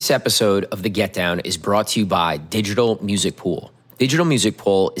This episode of The Get Down is brought to you by Digital Music Pool. Digital Music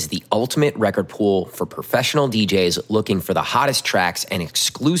Pool is the ultimate record pool for professional DJs looking for the hottest tracks and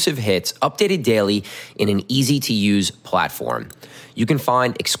exclusive hits updated daily in an easy-to-use platform. You can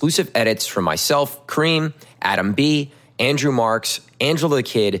find exclusive edits from myself, Cream, Adam B., Andrew Marks, Angela the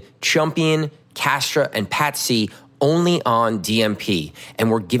Kid, Chumpian, Castra, and Pat C., only on DMP,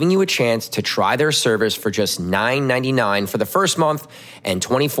 and we're giving you a chance to try their service for just $9.99 for the first month and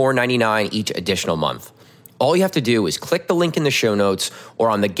 $24.99 each additional month. All you have to do is click the link in the show notes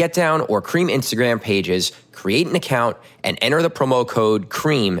or on the Get Down or Cream Instagram pages, create an account, and enter the promo code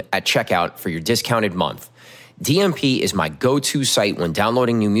CREAM at checkout for your discounted month. DMP is my go-to site when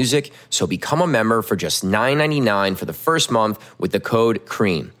downloading new music, so become a member for just $9.99 for the first month with the code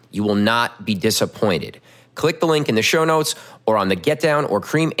CREAM. You will not be disappointed. Click the link in the show notes or on the Get Down or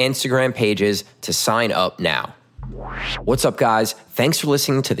Cream Instagram pages to sign up now. What's up, guys? Thanks for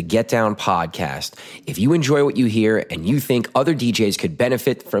listening to the Get Down podcast. If you enjoy what you hear and you think other DJs could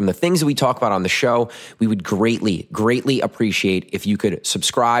benefit from the things that we talk about on the show, we would greatly, greatly appreciate if you could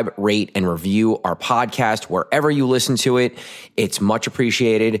subscribe, rate, and review our podcast wherever you listen to it. It's much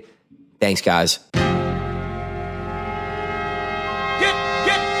appreciated. Thanks, guys.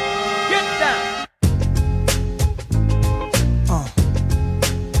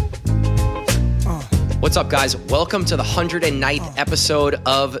 What's up, guys? Welcome to the 109th episode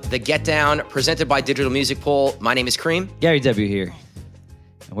of The Get Down, presented by Digital Music Pool. My name is Cream. Gary W. here,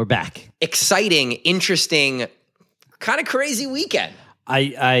 and we're back. Exciting, interesting, kind of crazy weekend.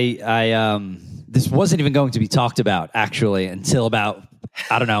 This wasn't even going to be talked about, actually, until about,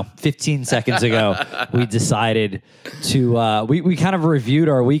 15 seconds ago. We decided to, we kind of reviewed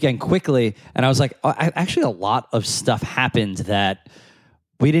our weekend quickly, and I was like, actually, a lot of stuff happened that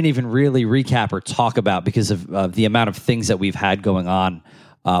we didn't even really recap or talk about because of the amount of things that we've had going on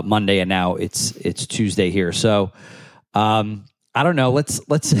Monday, and now it's Tuesday here. So I don't know. Let's.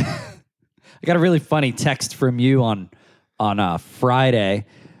 I got a really funny text from you on Friday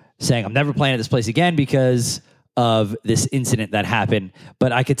saying I'm never playing at this place again because of this incident that happened.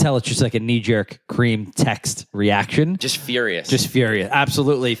 But I could tell it's just like a knee-jerk Cream text reaction. Just furious,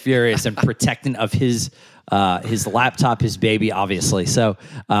 absolutely furious, and protecting of his laptop, his baby, obviously. So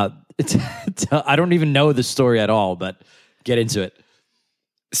I don't even know the story at all, but get into it.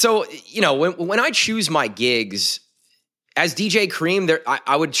 So, when I choose my gigs, as DJ Cream,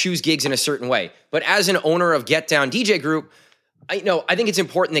 I would choose gigs in a certain way. But as an owner of Get Down DJ Group, I think it's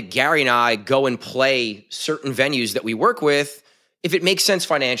important that Gary and I go and play certain venues that we work with if it makes sense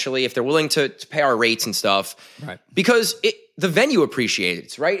financially, if they're willing to pay our rates and stuff. Right. Because the venue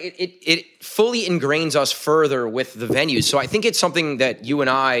appreciates, right? It fully ingrains us further with the venues. So I think it's something that you and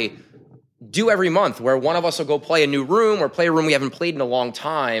I do every month, where one of us will go play a new room or play a room we haven't played in a long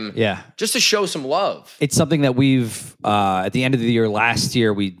time. Yeah. Just to show some love. It's something that we've, at the end of the year last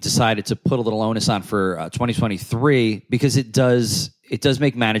year, we decided to put a little onus on for 2023 because it does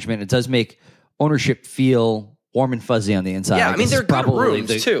make management, it does make ownership feel warm and fuzzy on the inside. Yeah, I mean, they're good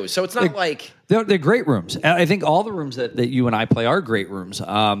rooms too, so it's not like... They're great rooms. I think all the rooms that you and I play are great rooms.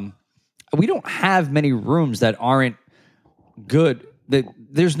 We don't have many rooms that aren't good.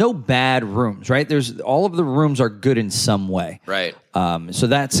 There's no bad rooms, right? All of the rooms are good in some way. Right. So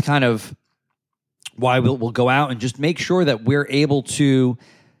that's kind of why we'll go out and just make sure that we're able to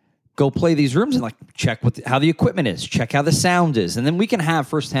go play these rooms and check how the equipment is, check how the sound is, and then we can have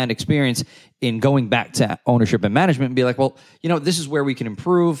firsthand experience in going back to ownership and management and be like, well, this is where we can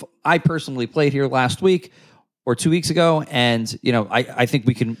improve. I personally played here last week or 2 weeks ago, and I think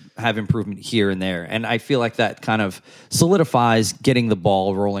we can have improvement here and there, and I feel like that kind of solidifies getting the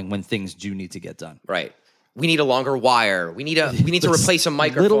ball rolling when things do need to get done. Right. We need a longer wire. We need to replace a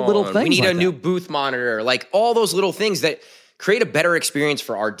microphone. Little things. We need like a new booth monitor. Like all those little things that create a better experience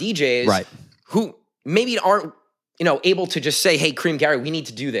for our DJs, right, who maybe aren't, able to just say, hey, Cream, Gary, we need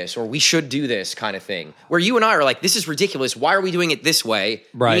to do this, or we should do this kind of thing. Where you and I are like, this is ridiculous. Why are we doing it this way?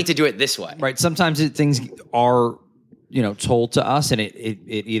 Right. We need to do it this way. Right. Sometimes things are, told to us, and it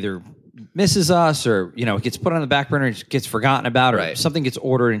either misses us or, it gets put on the back burner and gets forgotten about, or something gets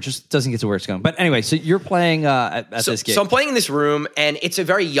ordered and just doesn't get to where it's going. But anyway, so you're playing at this gig. So I'm playing in this room, and it's a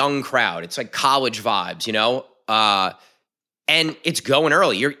very young crowd. It's like college vibes, and it's going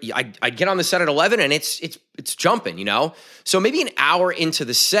early. I get on the set at 11, and it's jumping, So maybe an hour into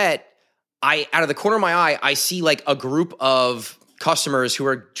the set, out of the corner of my eye, I see like a group of customers who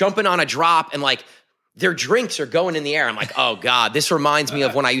are jumping on a drop, and their drinks are going in the air. I'm like, oh God, this reminds me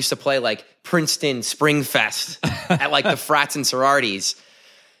of when I used to play Princeton Spring Fest at the frats and sororities.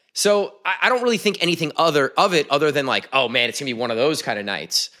 So I don't really think anything other than like, oh man, it's gonna be one of those kind of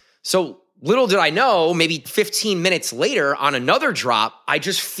nights. So little did I know, maybe 15 minutes later on another drop, I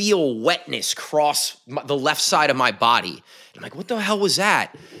just feel wetness cross the left side of my body. And I'm like, what the hell was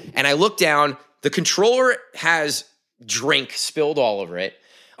that? And I look down, the controller has drink spilled all over it.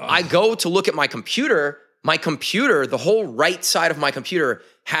 I go to look at my computer, the whole right side of my computer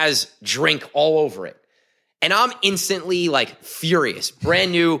has drink all over it. And I'm instantly like furious.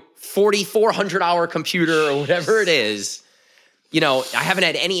 Brand new 4,400 hour computer or whatever it is. You know, I haven't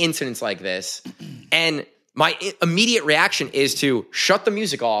had any incidents like this. And my immediate reaction is to shut the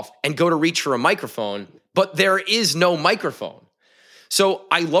music off and go to reach for a microphone, but there is no microphone. So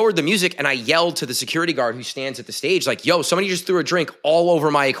I lowered the music and I yelled to the security guard who stands at the stage, like, yo, somebody just threw a drink all over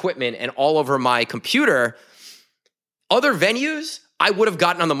my equipment and all over my computer. Other venues, I would have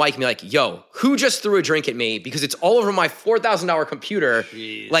gotten on the mic and be like, yo, who just threw a drink at me? Because it's all over my $4,000 computer.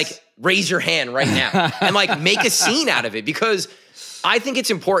 Jeez. Like, raise your hand right now and like make a scene out of it. Because I think it's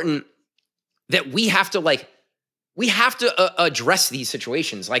important that we have to address these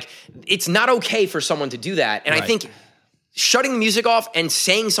situations. Like, it's not okay for someone to do that. And right. I think shutting the music off and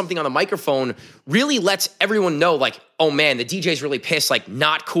saying something on the microphone really lets everyone know, like, oh man, the DJ's really pissed, like,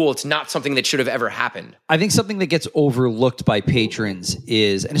 not cool. It's not something that should have ever happened. I think something that gets overlooked by patrons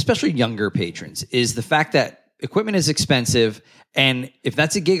is, and especially younger patrons, is the fact that equipment is expensive. And if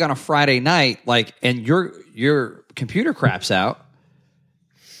that's a gig on a Friday night, like, and your computer craps out,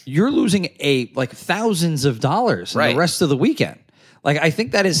 you're losing thousands of dollars right. in the rest of the weekend. Like, I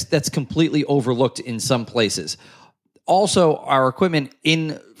think that's completely overlooked in some places. Also, our equipment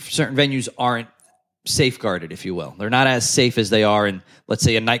in certain venues aren't safeguarded, if you will. They're not as safe as they are in, let's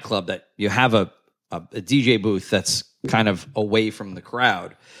say, a nightclub that you have a DJ booth that's kind of away from the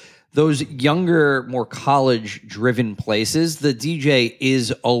crowd. Those younger, more college-driven places, the DJ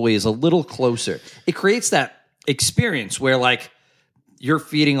is always a little closer. It creates that experience where, like, you're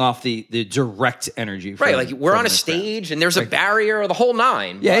feeding off the direct energy. Right, like we're on a stage crowd. And there's a barrier or the whole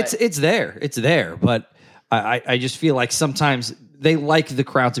nine. Yeah, it's there. But I just feel like sometimes they like the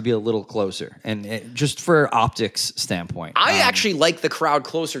crowd to be a little closer, and just for optics standpoint. I actually like the crowd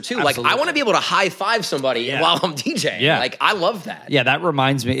closer too. Absolutely. Like, I want to be able to high five somebody while I'm DJing. Yeah. Like, I love that. Yeah, that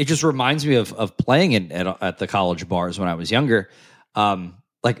reminds me. It just reminds me of playing at the college bars when I was younger.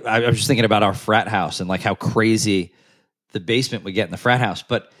 Like, I was just thinking about our frat house and like how crazy the basement would get in the frat house,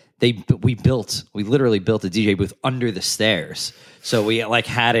 but we literally built a DJ booth under the stairs. So we like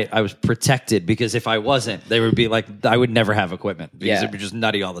had it, I was protected, because if I wasn't, they would be like, I would never have equipment because it was just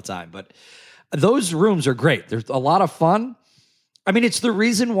nutty all the time. But those rooms are great. There's a lot of fun. I mean, it's the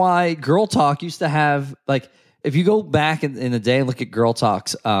reason why Girl Talk used to have, like, if you go back in the day and look at Girl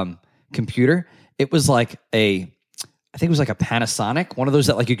Talk's computer, it was like I think it was like a Panasonic, one of those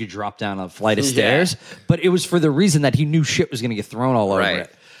that like you could drop down a flight of stairs. But it was for the reason that he knew shit was going to get thrown all over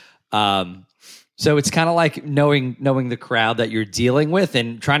it. So it's kind of like knowing the crowd that you're dealing with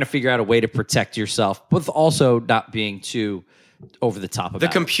and trying to figure out a way to protect yourself, but also not being too over the top about it.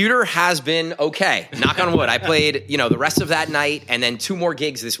 The computer has been okay. Knock on wood. I played, the rest of that night and then 2 more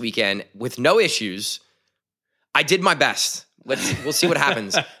gigs this weekend with no issues. I did my best. We'll see what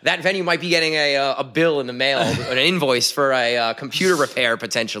happens. That venue might be getting a bill in the mail, an invoice for a computer repair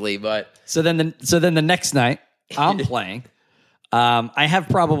potentially. But so then the next night I'm playing. I have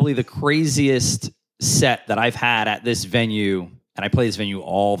probably the craziest set that I've had at this venue, and I play this venue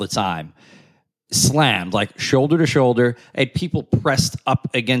all the time. Slammed, like shoulder to shoulder. I had people pressed up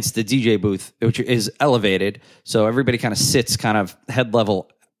against the DJ booth, which is elevated, so everybody kind of sits kind of head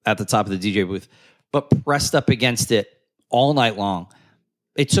level at the top of the DJ booth, but pressed up against it all night long.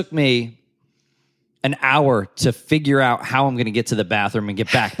 It took me an hour to figure out how I'm going to get to the bathroom and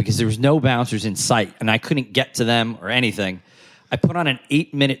get back because there was no bouncers in sight, and I couldn't get to them or anything. I put on an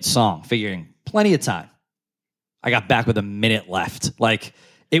 8-minute song, figuring plenty of time. I got back with a minute left. Like,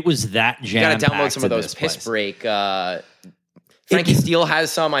 it was that jam-packed. You got to download some of those Piss Break. Frankie Steele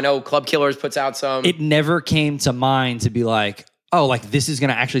has some. I know Club Killers puts out some. It never came to mind to be like, oh, like this is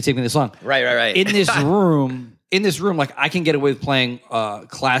going to actually take me this long. Right. In this room, like I can get away with playing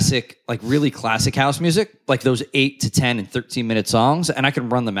classic, like really classic house music, like those 8 to 10 and 13-minute songs, and I can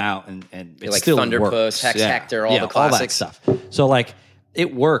run them out and it like still Thunder works. Puss, Hex Hector, all the classics. All that stuff. So like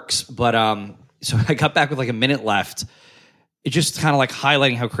it works, but so I got back with like a minute left. It just kind of like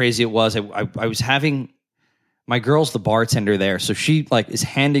highlighting how crazy it was. I was having my girl's the bartender there, so she like is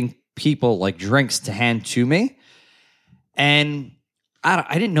handing people like drinks to hand to me, and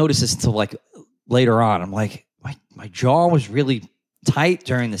I didn't notice this until like later on. I'm like, my jaw was really tight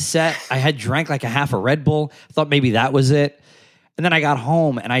during the set. I had drank like a half a Red Bull. I thought maybe that was it. And then I got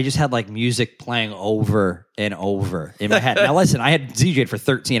home and I just had like music playing over and over in my head. Now listen, I had DJ'd for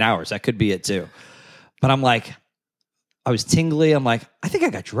 13 hours. That could be it too. But I'm like, I was tingly. I'm like, I think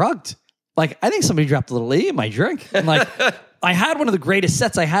I got drugged. Like, I think somebody dropped a little E in my drink. I'm like, I had one of the greatest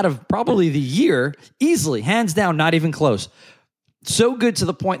sets I had of probably the year, easily, hands down, not even close. So good to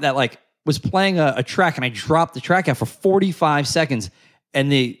the point that like was playing a track and I dropped the track out for 45 seconds and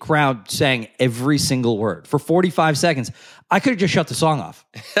the crowd sang every single word for 45 seconds. I could have just shut the song off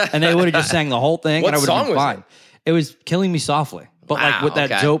and they would have just sang the whole thing and I would have been fine. It was Killing Me Softly, but like with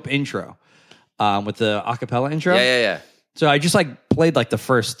that dope intro, with the acapella intro. Yeah. So I just like played like the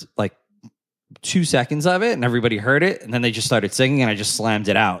first like 2 seconds of it and everybody heard it and then they just started singing and I just slammed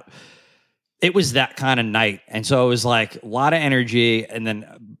it out. It was that kind of night. And so it was like a lot of energy. And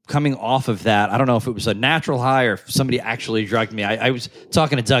then coming off of that, I don't know if it was a natural high or if somebody actually drugged me. I was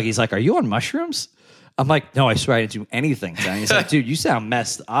talking to Doug. He's like, are you on mushrooms? I'm like, no, I swear I didn't do anything. And he's like, dude, you sound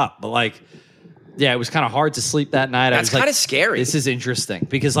messed up. But like, yeah, it was kind of hard to sleep that night. That's kind of like, scary. This is interesting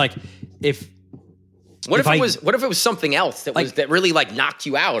because like what if it was something else that was that really like knocked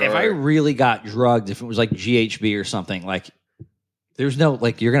you out? If I really got drugged, if it was like GHB or something, like there's no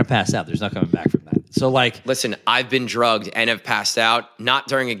like you're gonna pass out. There's no coming back from that. So like, listen, I've been drugged and have passed out, not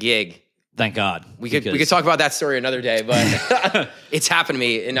during a gig. Thank God. We could talk about that story another day, but it's happened to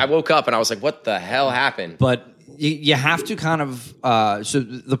me, and I woke up and I was like, "What the hell happened?" But you have to kind of. So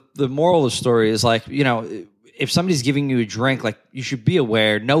the moral of the story is like, you know, if somebody's giving you a drink, like you should be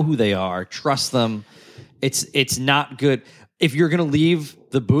aware, know who they are, trust them. It's not good if you're gonna leave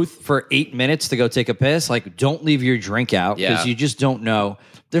the booth for 8 minutes to go take a piss. Like, don't leave your drink out because you just don't know.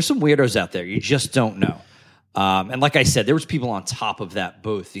 There's some weirdos out there. You just don't know. And like I said, there was people on top of that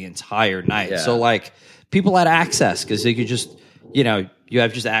booth the entire night. Yeah. So like people had access because they could just, you know, you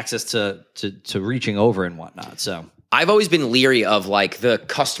have just access to reaching over and whatnot. So I've always been leery of like the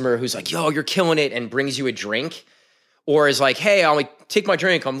customer who's like, yo, you're killing it and brings you a drink, or is like, hey, I'll take my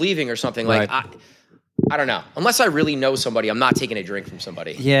drink, I'm leaving or something. Like, I don't know. Unless I really know somebody, I'm not taking a drink from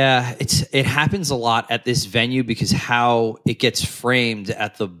somebody. Yeah, it happens a lot at this venue because how it gets framed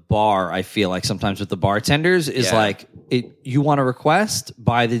at the bar, I feel like sometimes with the bartenders is like, you want a request,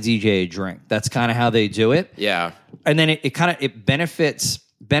 buy the DJ a drink. That's kind of how they do it. Yeah. And then it benefits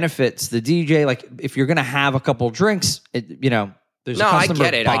the DJ. Like if you're going to have a couple drinks, you know, there's a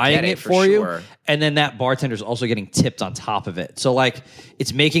customer buying it for you, and then that bartender's also getting tipped on top of it. So like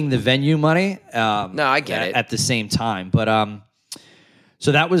it's making the venue money. I get it at the same time. But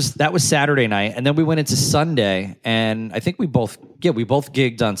so that was Saturday night, and then we went into Sunday, and I think we both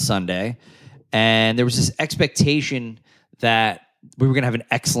gigged on Sunday, and there was this expectation that we were going to have an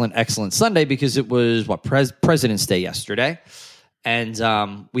excellent Sunday because it was President's Day yesterday,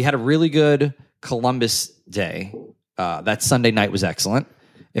 and we had a really good Columbus Day. That Sunday night was excellent,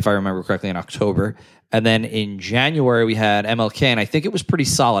 if I remember correctly, in October. And then in January, we had MLK, and I think it was pretty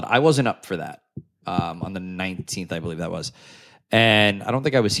solid. I wasn't up for that on the 19th, I believe that was. And I don't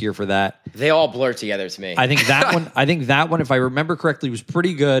think I was here for that. They all blur together to me. I think that one, if I remember correctly, was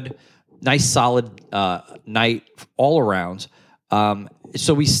pretty good. Nice, solid night all around.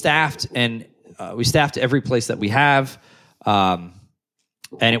 So we staffed, and we staffed every place that we have. And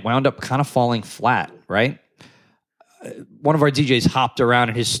it wound up kind of falling flat, right? One of our DJs hopped around,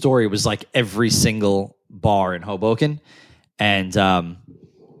 and his story was like every single bar in Hoboken. And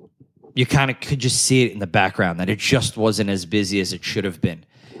you kind of could just see it in the background that it just wasn't as busy as it should have been.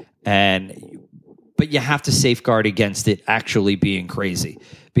 But you have to safeguard against it actually being crazy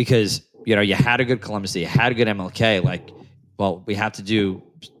because, you know, you had a good Columbus Day, you had a good MLK. Like, well, we have to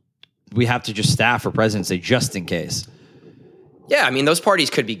just staff for President's Day just in case. Yeah, I mean, those parties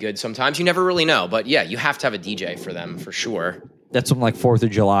could be good sometimes. You never really know. But yeah, you have to have a DJ for them for sure. That's when like 4th of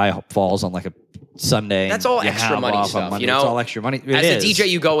July falls on like a Sunday. That's all extra money stuff, you know? It's all extra money. As a DJ,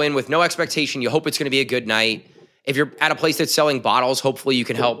 you go in with no expectation. You hope it's going to be a good night. If you're at a place that's selling bottles, hopefully you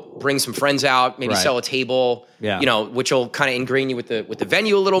can help bring some friends out, maybe sell a table, you know, which will kind of ingrain you with the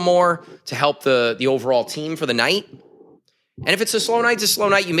venue a little more to help the overall team for the night. And if it's a slow night, it's a slow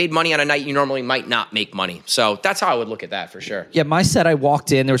night. You made money on a night you normally might not make money. So that's how I would look at that for sure. Yeah, my set, I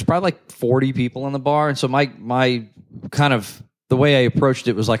walked in. There was probably like 40 people in the bar. And so my kind of the way I approached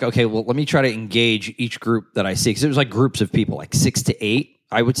it was like, okay, well, let me try to engage each group that I see. Because it was like groups of people, like 6 to 8,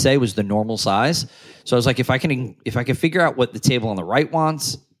 I would say was the normal size. So I was like, if I can figure out what the table on the right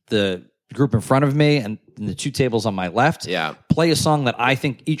wants, the group in front of me, and the 2 tables on my left, play a song that I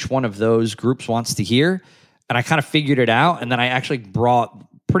think each one of those groups wants to hear. And I kind of figured it out, and then I actually brought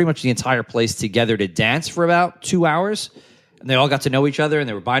pretty much the entire place together to dance for about 2 hours. And they all got to know each other, and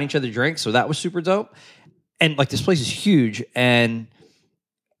they were buying each other drinks, so that was super dope. and like this place is huge, and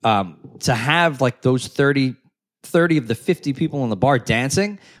to have like those 30 of the 50 people in the bar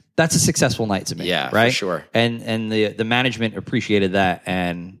dancing, that's a successful night to me. Yeah, right? for sure. And the management appreciated that,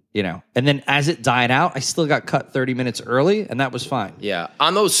 and and then as it died out, I still got cut 30 minutes early, and that was fine. Yeah,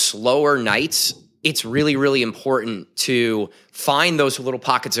 on those slower nights, it's really, really important to find those little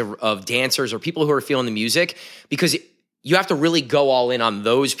pockets of dancers or people who are feeling the music, because you have to really go all in on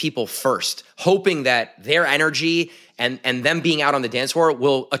those people first, hoping that their energy and them being out on the dance floor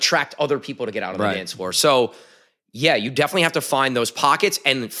will attract other people to get out on the dance floor. So yeah, you definitely have to find those pockets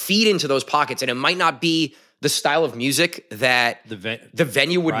and feed into those pockets. And it might not be the style of music that the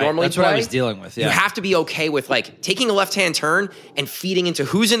venue would normally That's play. what I was dealing with. Yeah. You have to be okay with like taking a left-hand turn and feeding into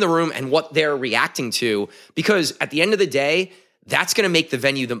who's in the room and what they're reacting to, because at the end of the day, that's going to make the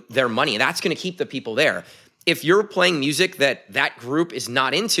venue their money, and that's going to keep the people there. If you're playing music that group is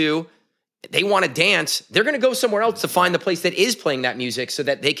not into, they want to dance, they're going to go somewhere else to find the place that is playing that music so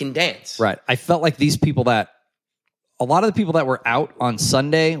that they can dance. Right. I felt like a lot of the people that were out on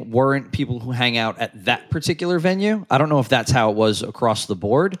Sunday weren't people who hang out at that particular venue. I don't know if that's how it was across the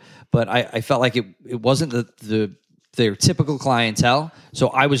board, but I felt like it wasn't their typical clientele. So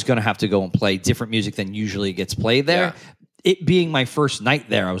I was going to have to go and play different music than usually gets played there. Yeah. It being my first night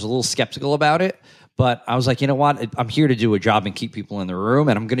there, I was a little skeptical about it. But I was like, you know what? I'm here to do a job and keep people in the room,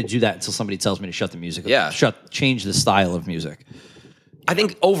 and I'm going to do that until somebody tells me to shut the music. Change the style of music. I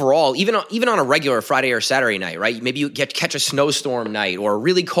think overall, even on a regular Friday or Saturday night, right? Maybe you catch a snowstorm night or a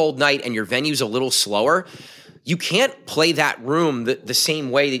really cold night, and your venue's a little slower. You can't play that room the same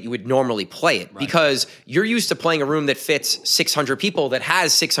way that you would normally play it, because you're used to playing a room that fits 600 people, that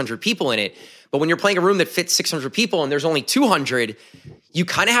has 600 people in it. But when you're playing a room that fits 600 people and there's only 200, you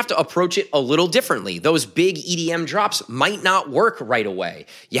kind of have to approach it a little differently. Those big EDM drops might not work right away.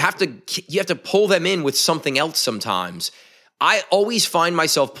 You have to pull them in with something else sometimes. I always find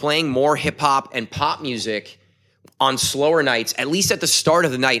myself playing more hip hop and pop music on slower nights, at least at the start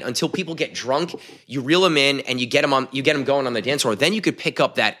of the night, until people get drunk. You reel them in and you get them going on the dance floor. Then you could pick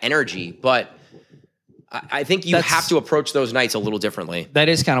up that energy. But I think you have to approach those nights a little differently. That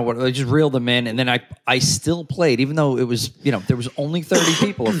is kind of what I just reeled them in, and then I still played, even though it was there was only 30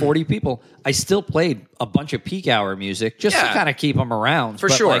 people or 40 people. I still played a bunch of peak hour music just to kind of keep them around. For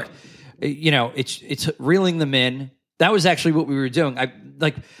sure, like, it's reeling them in. That was actually what we were doing. I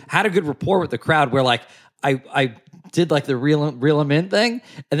had a good rapport with the crowd where I did like the reel them in thing,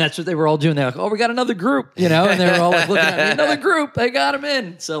 and that's what they were all doing. They're like, "Oh, we got another group," and they were all like looking at me, another group. They got them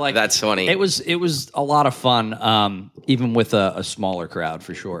in. So like that's funny. It was a lot of fun, even with a smaller crowd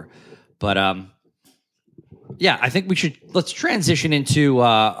for sure. But yeah, I think let's transition into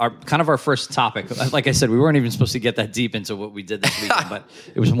our first topic. Like I said, we weren't even supposed to get that deep into what we did this weekend, but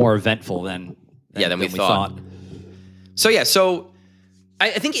it was more eventful than we thought. So I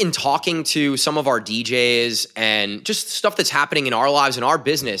think in talking to some of our DJs and just stuff that's happening in our lives and our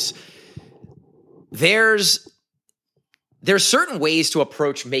business, there's certain ways to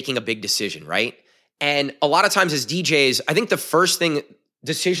approach making a big decision, right? And a lot of times as DJs, I think the first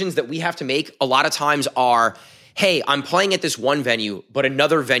decisions that we have to make a lot of times are, hey, I'm playing at this one venue, but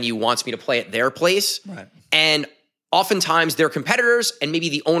another venue wants me to play at their place. Right. And oftentimes they're competitors, and maybe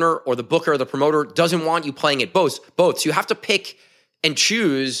the owner or the booker or the promoter doesn't want you playing at both. So you have to pick and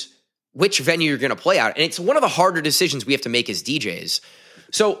choose which venue you're going to play at. And it's one of the harder decisions we have to make as DJs.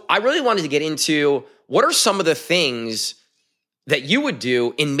 So I really wanted to get into what are some of the things that you would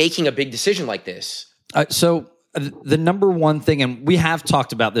do in making a big decision like this? So the number one thing, and we have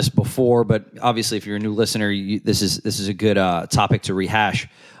talked about this before, but obviously if you're a new listener, this is a good topic to rehash.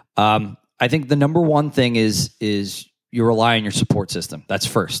 I think the number one thing is you rely on your support system. That's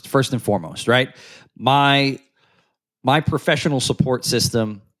first and foremost, right? My professional support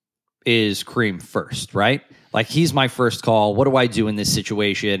system is Cream first, right? Like he's my first call. What do I do in this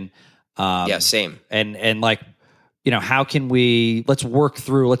situation? Same. And like, how can let's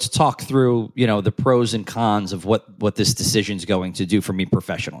talk through, the pros and cons of what this decision's going to do for me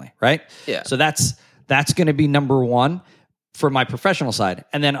professionally, right? Yeah. So that's going to be number one for my professional side.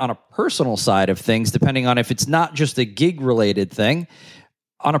 And then on a personal side of things, depending on if it's not just a gig related thing,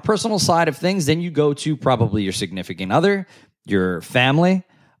 on a personal side of things, then you go to probably your significant other, your family,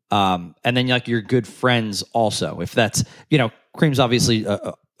 and then like your good friends also. If that's, Cream's obviously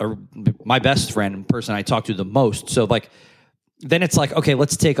my best friend, person I talk to the most. So like, then it's like, okay,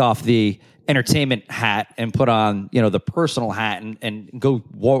 let's take off the entertainment hat and put on, the personal hat and go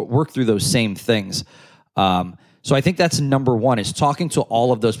work through those same things. So I think that's number one, is talking to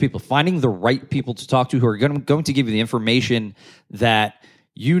all of those people, finding the right people to talk to who are going to give you the information that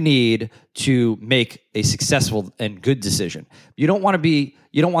you need to make a successful and good decision. You don't want the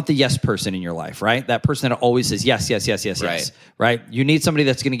yes person in your life, right? That person that always says yes, yes, yes, yes, yes, right? You need somebody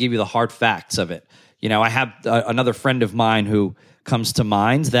that's going to give you the hard facts of it. I have another friend of mine who comes to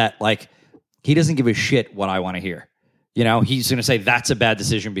mind that like, he doesn't give a shit what I want to hear. He's going to say that's a bad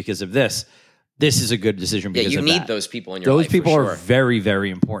decision because of this. This is a good decision because of that. You need those people in your life. Those people are very,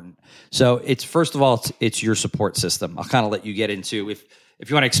 very important. So it's first of all, it's your support system. I'll kind of let you get into if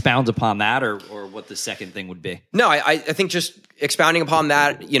you want to expound upon that or what the second thing would be. No, I think just expounding upon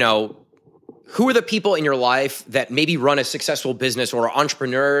that, who are the people in your life that maybe run a successful business or are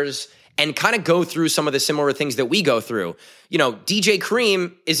entrepreneurs and kind of go through some of the similar things that we go through. DJ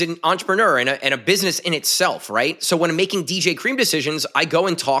Cream is an entrepreneur and a business in itself, right? So when I'm making DJ Cream decisions, I go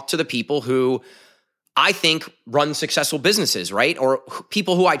and talk to the people who I think run successful businesses, right? Or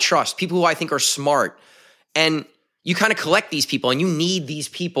people who I trust, people who I think are smart. And you kind of collect these people and you need these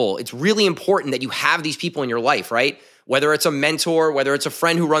people. It's really important that you have these people in your life, right? Whether it's a mentor, whether it's a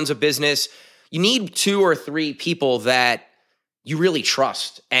friend who runs a business, you need 2 or 3 people that you really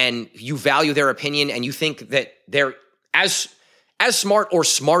trust and you value their opinion and you think that they're as smart or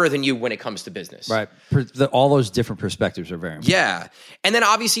smarter than you when it comes to business. Right. All those different perspectives are very important. Yeah. And then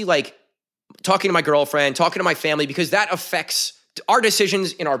obviously like talking to my girlfriend, talking to my family, because that affects our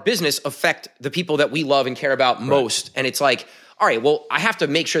decisions in our business affect the people that we love and care about most. Right. And it's like, all right, well, I have to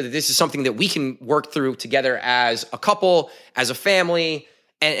make sure that this is something that we can work through together as a couple, as a family.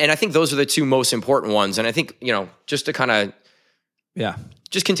 And I think those are the 2 most important ones. And I think, just to kind of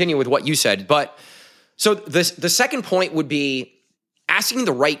just continue with what you said. But so the second point would be asking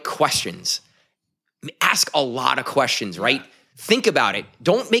the right questions. Ask a lot of questions, right? Think about it.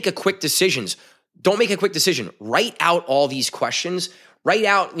 Don't make a quick decision. Write out all these questions. Write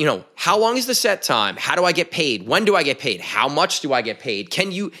out, how long is the set time? How do I get paid? When do I get paid? How much do I get paid?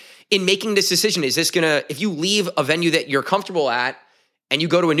 In making this decision, is this if you leave a venue that you're comfortable at and you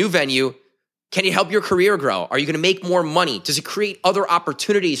go to a new venue, can it help your career grow? Are you going to make more money? Does it create other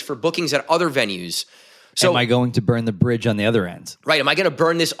opportunities for bookings at other venues? So, am I going to burn the bridge on the other end? Right. Am I going to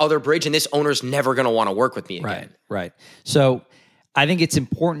burn this other bridge and this owner's never going to want to work with me again? Right. So I think it's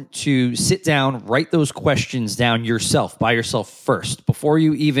important to sit down, write those questions down by yourself first, before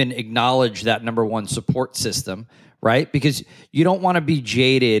you even acknowledge that number one support system, right? Because you don't want to be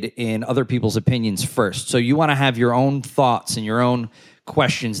jaded in other people's opinions first. So you want to have your own thoughts and your own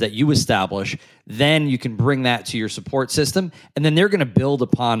questions that you establish. Then you can bring that to your support system, and then they're going to build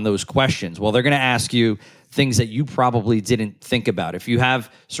upon those questions. Well, they're going to ask you things that you probably didn't think about. If you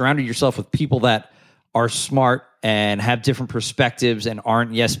have surrounded yourself with people that are smart and have different perspectives and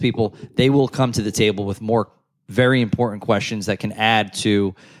aren't yes people, they will come to the table with more very important questions that can add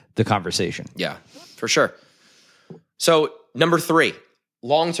to the conversation. Yeah, for sure. So number 3,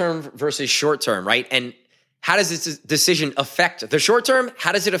 long-term versus short-term, right? And how does this decision affect the short term?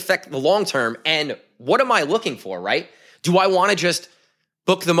 How does it affect the long term? And what am I looking for, right? Do I want to just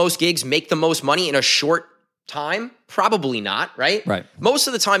book the most gigs, make the most money in a short time? Probably not, right? Right. Most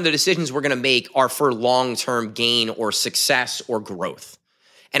of the time, the decisions we're going to make are for long-term gain or success or growth.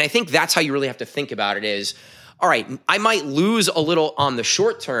 And I think that's how you really have to think about it is, all right, I might lose a little on the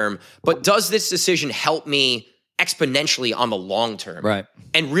short term, but does this decision help me exponentially on the long term? Right.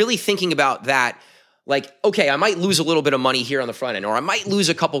 And really thinking about that, like, okay, I might lose a little bit of money here on the front end, or I might lose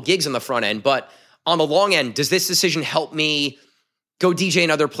a couple gigs on the front end, but on the long end, does this decision help me go DJ in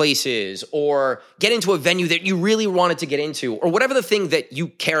other places or get into a venue that you really wanted to get into, or whatever the thing that you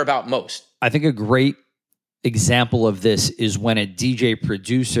care about most? I think a great example of this is when a DJ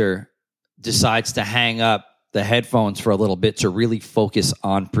producer decides to hang up the headphones for a little bit to really focus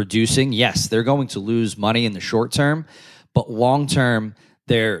on producing. Yes, they're going to lose money in the short term, but long term,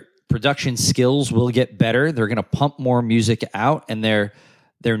 their production skills will get better. They're going to pump more music out, and their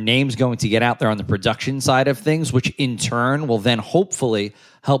name's going to get out there on the production side of things, which in turn will then hopefully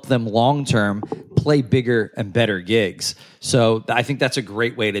help them long-term play bigger and better gigs. So I think that's a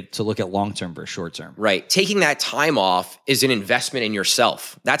great way to look at long-term versus short-term. Right. Taking that time off is an investment in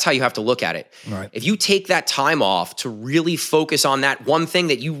yourself. That's how you have to look at it. Right. If you take that time off to really focus on that one thing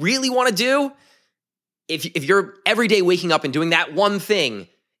that you really want to do, if you're every day waking up and doing that one thing,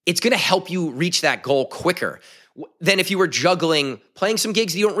 it's going to help you reach that goal quicker than if you were juggling, playing some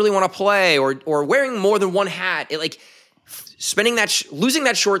gigs that you don't really want to play, or wearing more than one hat. Spending that, losing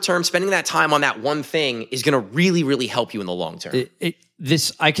that short term, spending that time on that one thing is going to really, really help you in the long term.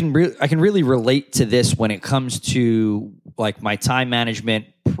 I can really relate to this when it comes to like my time management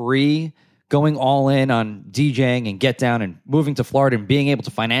pre going all in on DJing and Get Down and moving to Florida and being able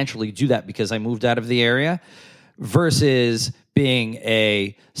to financially do that because I moved out of the area versus being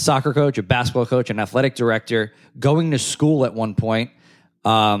a soccer coach, a basketball coach, an athletic director, going to school at one point,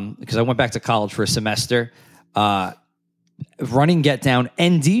 because I went back to college for a semester, running Get Down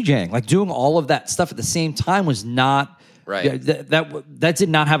and DJing, like doing all of that stuff at the same time was not right. That did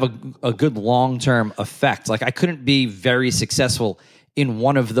not have a good long-term effect. Like I couldn't be very successful in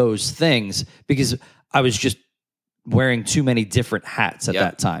one of those things because I was just wearing too many different hats at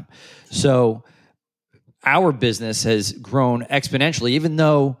that time. So our business has grown exponentially, even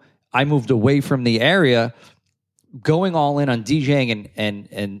though I moved away from the area. Going all in on DJing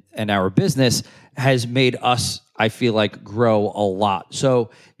and our business has made us, I feel like, grow a lot.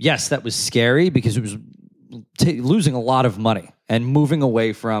 So yes, that was scary because it was losing a lot of money and moving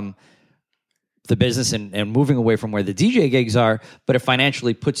away from the business and moving away from where the DJ gigs are, but it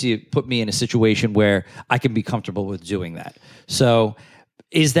financially put me in a situation where I can be comfortable with doing that. So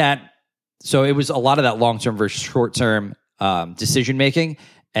it was a lot of that long-term versus short-term decision making.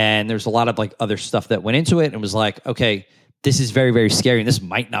 And there's a lot of like other stuff that went into it and was like, okay, this is very, very scary and this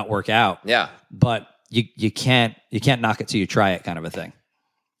might not work out. Yeah. But you can't knock it till you try it, kind of a thing.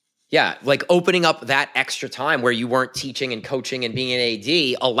 Yeah, like opening up that extra time where you weren't teaching and coaching and being an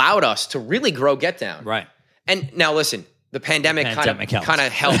AD allowed us to really grow Get Down. Right. And now listen, the pandemic kind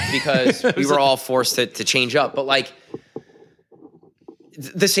of helped because we were all forced to change up. But like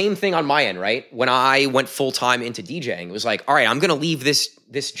the same thing on my end, right? When I went full-time into DJing, it was like, all right, I'm going to leave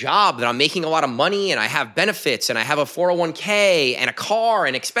this job that I'm making a lot of money and I have benefits and I have a 401k and a car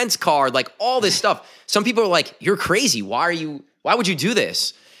and expense card, like all this stuff. Some people are like, you're crazy. Why would you do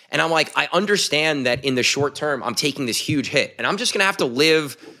this? And I'm like, I understand that in the short term, I'm taking this huge hit and I'm just going to have to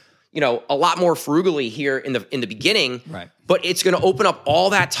live, a lot more frugally here in the beginning. Right. But it's going to open up all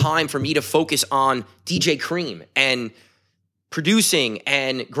that time for me to focus on DJ Cream and producing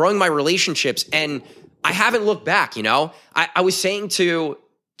and growing my relationships. And I haven't looked back, I was saying to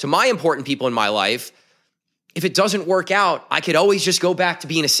my important people in my life, if it doesn't work out, I could always just go back to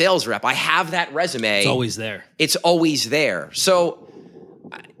being a sales rep. I have that resume. It's always there. It's always there. So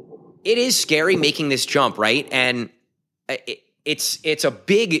it is scary making this jump, right? And it's a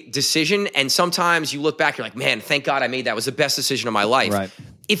big decision. And sometimes you look back, you're like, man, thank God I made that. It was the best decision of my life. Right.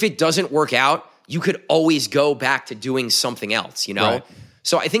 If it doesn't work out, you could always go back to doing something else, Right.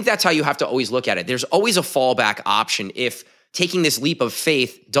 So I think that's how you have to always look at it. There's always a fallback option if taking this leap of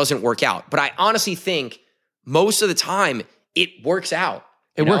faith doesn't work out. But I honestly think most of the time it works out.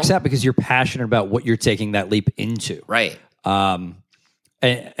 It works out because you're passionate about what you're taking that leap into. Right. And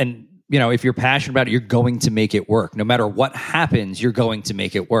if you're passionate about it, you're going to make it work. No matter what happens, you're going to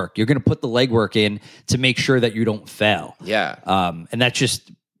make it work. You're going to put the legwork in to make sure that you don't fail. Yeah. And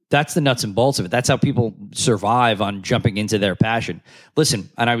that's the nuts and bolts of it. That's how people survive on jumping into their passion. Listen,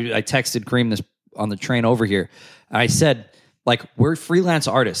 and I texted Kareem this on the train over here. I said, like, we're freelance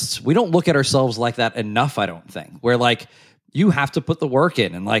artists. We don't look at ourselves like that enough, I don't think. We're like, you have to put the work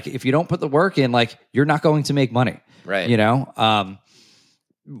in. And like, if you don't put the work in, like, you're not going to make money. Right.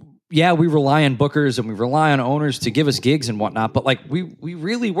 Yeah, we rely on bookers and we rely on owners to give us gigs and whatnot, but like we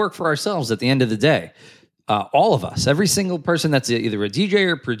really work for ourselves at the end of the day. All of us, every single person that's either a DJ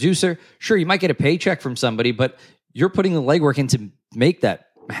or producer, sure, you might get a paycheck from somebody, but you're putting the legwork in to make that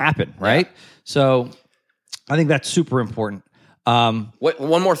happen, right? Yeah. So I think that's super important. One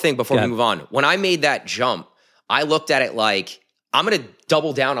more thing before we move on. When I made that jump, I looked at it like, I'm going to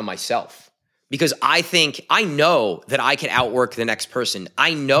double down on myself. Because I know that I can outwork the next person.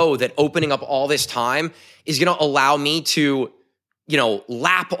 I know that opening up all this time is going to allow me to,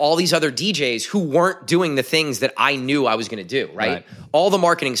 lap all these other DJs who weren't doing the things that I knew I was going to do, right? All the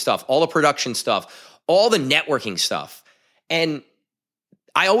marketing stuff, all the production stuff, all the networking stuff. And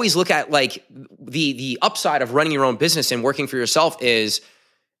I always look at like the upside of running your own business and working for yourself is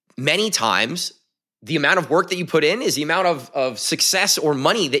many times the amount of work that you put in is the amount of success or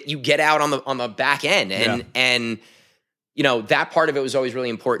money that you get out on the back end. And that part of it was always really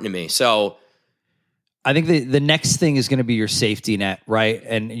important to me. So I think the next thing is going to be your safety net, right?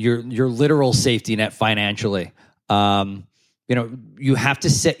 And your literal safety net financially. You have to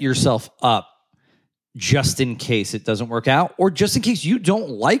set yourself up just in case it doesn't work out, or just in case you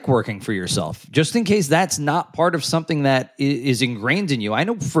don't like working for yourself, just in case that's not part of something that is ingrained in you. I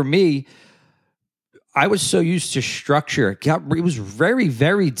know for me, I was so used to structure. It was very,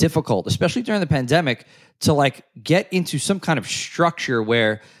 very difficult, especially during the pandemic, to like get into some kind of structure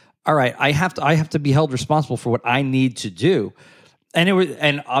where, all right, I have to be held responsible for what I need to do.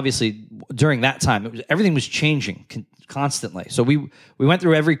 And obviously during that time, everything was changing constantly. So we went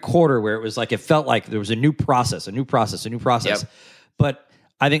through every quarter where it was like, it felt like there was a new process. Yep. But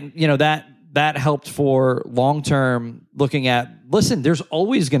I think, that helped for long-term looking at, listen, there's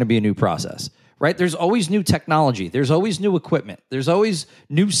always going to be a new process, right? There's always new technology. There's always new equipment. There's always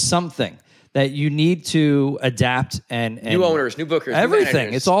new something that you need to adapt and new owners, new bookers,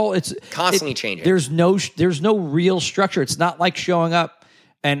 everything. New it's constantly changing. There's no real structure. It's not like showing up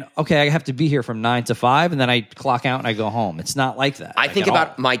and, okay, I have to be here from 9 to 5 and then I clock out and I go home. It's not like that. I think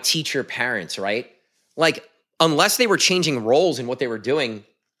about my teacher parents, right? Like, unless they were changing roles in what they were doing,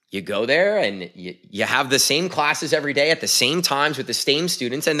 you go there and you have the same classes every day at the same times with the same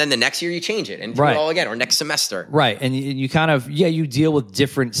students, and then the next year you change it and do it all again, or next semester. Right, and you kind of, you deal with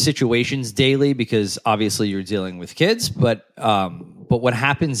different situations daily because obviously you're dealing with kids, but what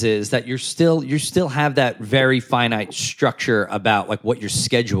happens is that you still have that very finite structure about like what your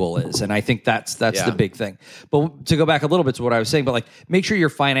schedule is, and I think that's the big thing. But to go back a little bit to what I was saying, but like make sure you're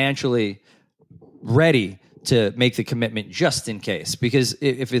financially ready to make the commitment just in case, because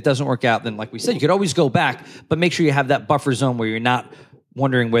if it doesn't work out, then like we said, you could always go back, but make sure you have that buffer zone where you're not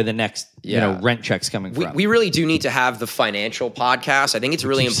wondering where the next rent check's coming from. We really do need to have the financial podcast. I think it's a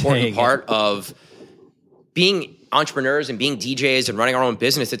really important part of being entrepreneurs and being DJs and running our own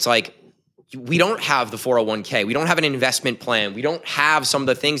business. It's like, we don't have the 401k. We don't have an investment plan. We don't have some of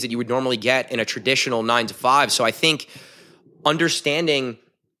the things that you would normally get in a traditional 9 to 5. So I think understanding,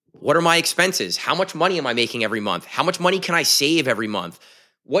 what are my expenses? How much money am I making every month? How much money can I save every month?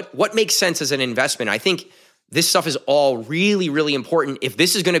 What makes sense as an investment? I think this stuff is all really, really important if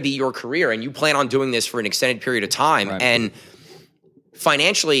this is going to be your career and you plan on doing this for an extended period of time. Right. And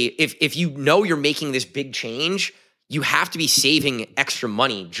financially, if you know you're making this big change, you have to be saving extra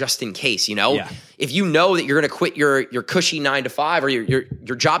money just in case, If you know that you're going to quit your cushy 9 to 5 or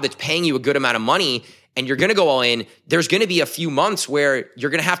your job that's paying you a good amount of money, and you're going to go all in, there's going to be a few months where you're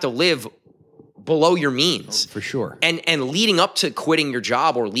going to have to live below your means. For sure. And leading up to quitting your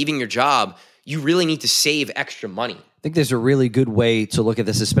job or leaving your job, you really need to save extra money. I think there's a really good way to look at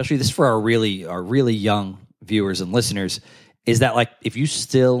this, especially this for our really young viewers and listeners, is that like if you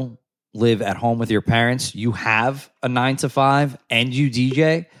still live at home with your parents, you have a 9 to 5 and you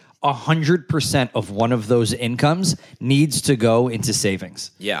DJ, 100% of one of those incomes needs to go into savings.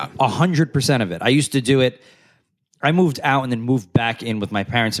 Yeah. 100% of it. I used to do it. I moved out and then moved back in with my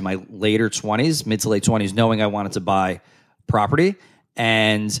parents in my later 20s, mid to late 20s, knowing I wanted to buy property.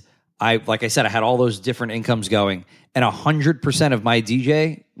 And like I said, I had all those different incomes going, and 100% of my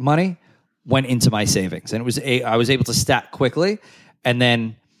DJ money went into my savings. And I was able to stack quickly. And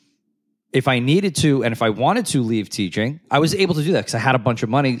then if I needed to, and if I wanted to leave teaching, I was able to do that because I had a bunch of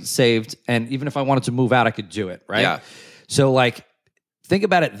money saved. And even if I wanted to move out, I could do it. Right. Yeah. So like, think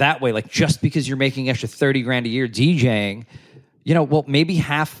about it that way. Like just because you're making extra 30 grand a year DJing, well, maybe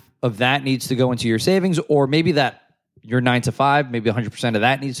half of that needs to go into your savings, or maybe that your 9 to 5, maybe 100% of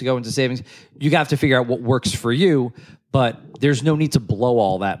that needs to go into savings. You have to figure out what works for you, but there's no need to blow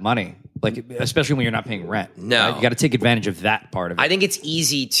all that money. Like, especially when you're not paying rent. No. Right? You got to take advantage of that part of it. I think it's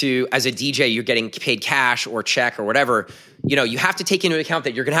easy to, as a DJ, you're getting paid cash or check or whatever. You have to take into account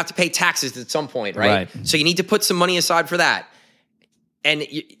that you're going to have to pay taxes at some point, right? So you need to put some money aside for that. And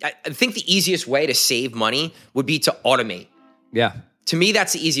I think the easiest way to save money would be to automate. Yeah. To me,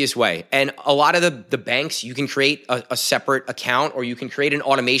 that's the easiest way. And a lot of the banks, you can create a separate account, or you can create an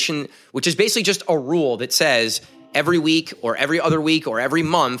automation, which is basically just a rule that says every week or every other week or every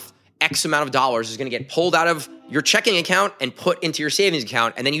month, X amount of dollars is going to get pulled out of your checking account and put into your savings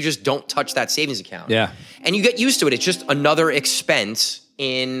account, and then you just don't touch that savings account. Yeah. And you get used to it. It's just another expense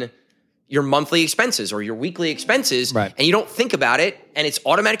in your monthly expenses or your weekly expenses, right. And you don't think about it, and it's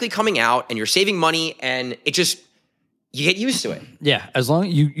automatically coming out, and you're saving money, and it just, you get used to it. Yeah, as long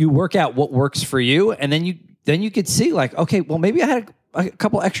as you work out what works for you, and then you could see like, okay, well maybe I had a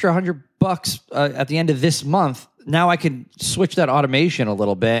couple extra $100 at the end of this month. Now I can switch that automation a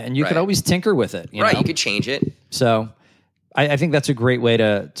little bit, and you could always tinker with it. You know? You could change it. So I think that's a great way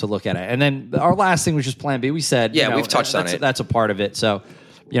to look at it. And then our last thing was just Plan B. We said, we've touched on it. That's a part of it. So,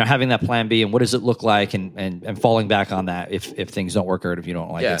 having that Plan B and what does it look like, and falling back on that if things don't work out, if you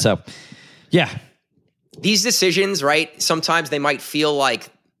don't like it. So, yeah. These decisions, right? Sometimes they might feel like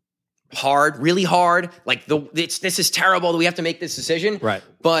hard, really hard. Like this is terrible that we have to make this decision. Right.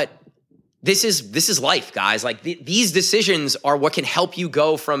 But this is life, guys. Like these decisions are what can help you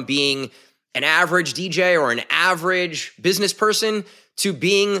go from being an average DJ or an average business person to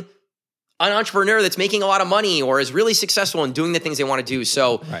being an entrepreneur that's making a lot of money or is really successful in doing the things they want to do.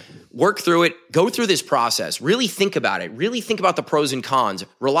 So work through it, go through this process, really think about it, really think about the pros and cons,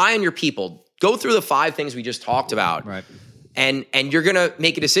 rely on your people, go through the 5 things we just talked about. Right. And you're going to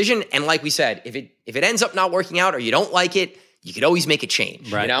make a decision. And like we said, if it ends up not working out or you don't like it, you could always make a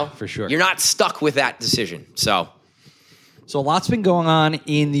change, Right, you know? for sure. You're not stuck with that decision. So a lot's been going on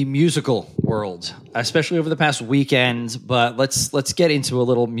in the musical world, especially over the past weekend, but let's get into a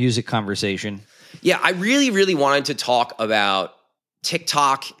little music conversation. yeah, I really, really wanted to talk about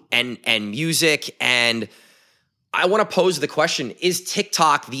TikTok and music, and I want to pose the question, is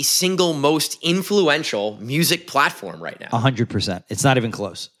TikTok the single most influential music platform right now? 100%. It's not even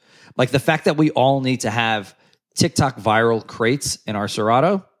close. Like the fact that we all need to have TikTok viral crates in our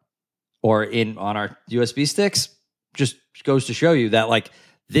Serato or on our USB sticks just goes to show you that like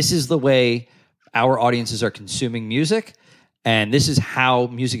this is the way our audiences are consuming music, and this is how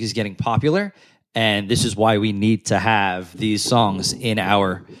music is getting popular, and this is why we need to have these songs in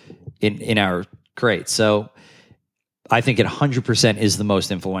our crates. So I think it 100% is the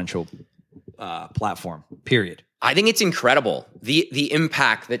most influential platform, period. I think it's incredible, the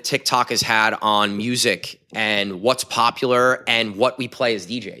impact that TikTok has had on music and what's popular and what we play as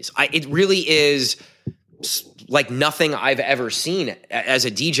DJs. It really is like nothing I've ever seen as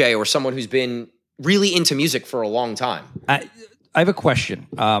a DJ or someone who's been really into music for a long time. I have a question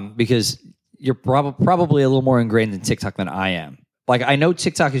because you're probably a little more ingrained in TikTok than I am. Like I know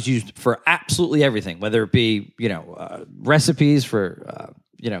TikTok is used for absolutely everything, whether it be recipes for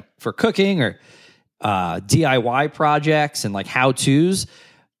for cooking or DIY projects and like how-tos.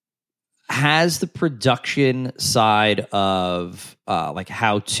 Has the production side of like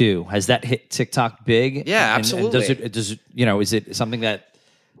how-to, has that hit TikTok big? Yeah, and absolutely. Does it is it something that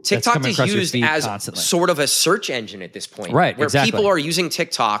TikTok that's is used as constantly? Sort of a search engine at this point, right? Where exactly. people are using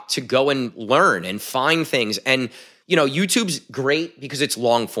TikTok to go and learn and find things. And YouTube's great because it's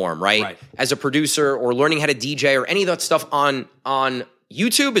long form, right? As a producer or learning how to DJ or any of that stuff on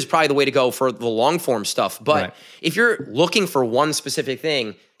YouTube is probably the way to go for the long form stuff. But if you're looking for one specific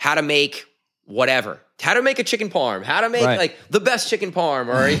thing, how to make whatever, how to make a chicken parm, how to make like the best chicken parm,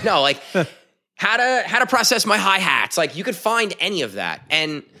 or like how to process my hi-hats, like you could find any of that.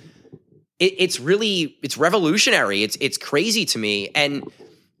 And it's revolutionary. It's crazy to me. And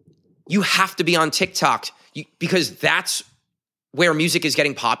you have to be on TikTok because that's where music is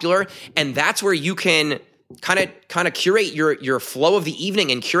getting popular, and that's where you can kind of curate your flow of the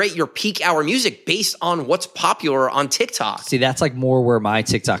evening and curate your peak hour music based on what's popular on TikTok. See, that's like more where my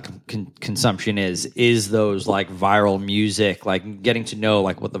TikTok consumption is those like viral music, like getting to know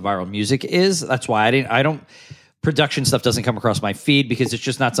like what the viral music is. That's why I don't production stuff doesn't come across my feed because it's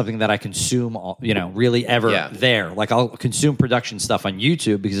just not something that I consume, really ever there. Like I'll consume production stuff on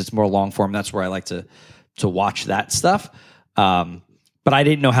YouTube because it's more long form. That's where I like to watch that stuff. But I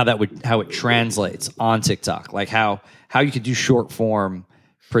didn't know how it translates on TikTok, like how you could do short form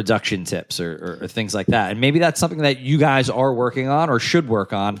production tips or things like that. And maybe that's something that you guys are working on or should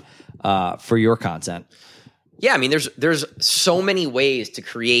work on for your content. Yeah, I mean, there's so many ways to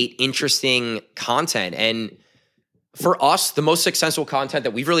create interesting content. And for us, the most successful content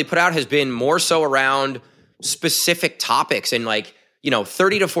that we've really put out has been more so around specific topics and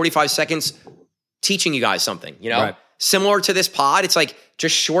 30 to 45 seconds teaching you guys something, Right. Similar to this pod, it's like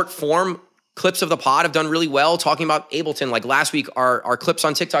just short form clips of the pod have done really well. Talking about Ableton, like last week, our clips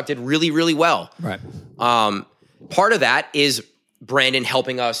on TikTok did really, really well. Right. Part of that is Brandon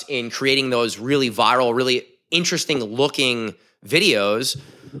helping us in creating those really viral, really interesting looking videos.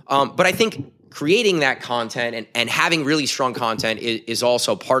 But I think creating that content and having really strong content is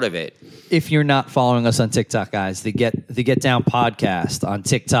also part of it. If you're not following us on TikTok, guys, the Get Down podcast on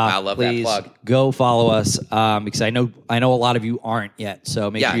TikTok, I love please that plug. Go follow us because I know a lot of you aren't yet. So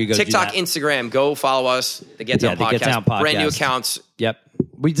make sure you go TikTok, do that. Instagram, go follow us. The Get Down the podcast. Get Down podcast. Brand new accounts. Yep.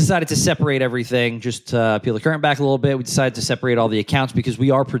 We decided to separate everything, just to peel the curtain back a little bit. We decided to separate all the accounts because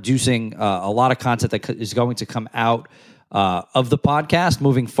we are producing a lot of content that is going to come out of the podcast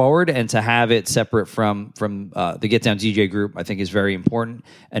moving forward, and to have it separate from the Get Down DJ group, I think is very important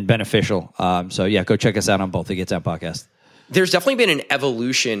and beneficial. So yeah, go check us out on both the Get Down podcast. There's definitely been an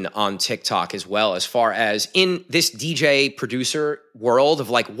evolution on TikTok as well, as far as in this DJ producer world of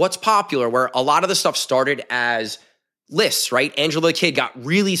like what's popular, where a lot of the stuff started as lists, right? Angelo the Kid got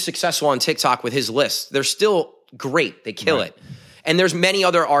really successful on TikTok with his lists. They're still great. They kill it. And there's many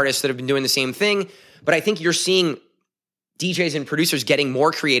other artists that have been doing the same thing, but I think you're seeing DJs and producers getting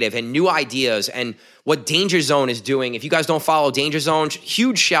more creative and new ideas, and what Danger Zone is doing. If you guys don't follow Danger Zone,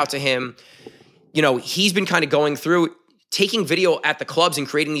 huge shout to him. He's been kind of going through taking video at the clubs and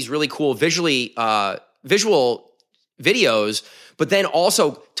creating these really cool visual videos, but then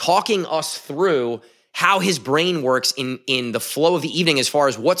also talking us through how his brain works in the flow of the evening as far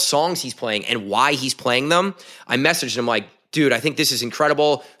as what songs he's playing and why he's playing them. I messaged him like, dude, I think this is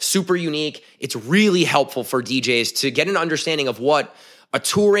incredible, super unique. It's really helpful for DJs to get an understanding of what a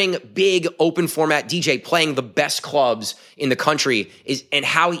touring, big, open format DJ playing the best clubs in the country is, and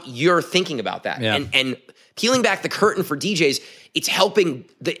how you're thinking about that. Yeah. And peeling back the curtain for DJs, it's helping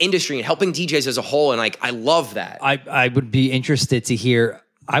the industry and helping DJs as a whole. And like, I love that. I would be interested to hear,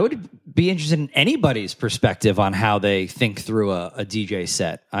 I would be interested in anybody's perspective on how they think through a DJ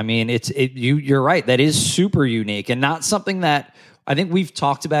set. I mean, you're right. That is super unique and not something that I think we've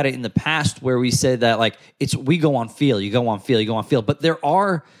talked about it in the past where we said that like we go on feel, you go on feel. But there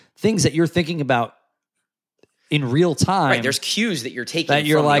are things that you're thinking about in real time. Right, there's cues that you're taking that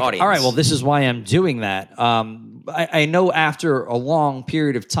you're from like, the audience. all right, well, this is why I'm doing that. I know after a long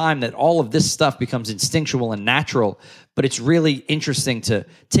period of time that all of this stuff becomes instinctual and natural, but it's really interesting to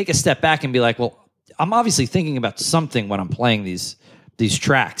take a step back and be like, well, I'm obviously thinking about something when I'm playing these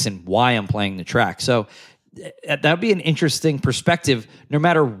tracks and why I'm playing the track. So that would be an interesting perspective no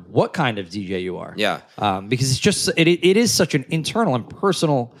matter what kind of DJ you are. Yeah. Because it's just, it is such an internal and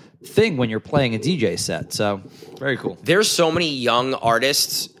personal thing when you're playing a DJ set. So very cool. There's so many young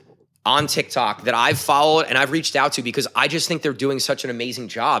artists on TikTok that I've followed and I've reached out to because I just think they're doing such an amazing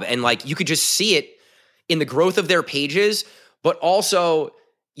job. And like, you could just see it in the growth of their pages, but also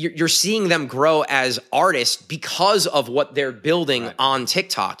you're seeing them grow as artists because of what they're building on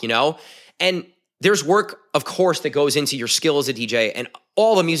TikTok, you know? And there's work, of course, that goes into your skill as a DJ and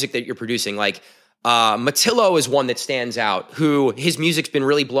all the music that you're producing. Like Matillo is one that stands out, who his music's been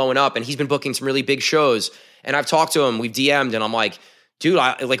really blowing up and he's been booking some really big shows. And I've talked to him, we've DM'd, and I'm like, dude,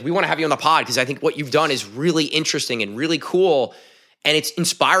 we want to have you on the pod because I think what you've done is really interesting and really cool. And it's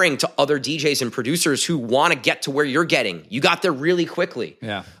inspiring to other DJs and producers who want to get to where you're getting. You got there really quickly.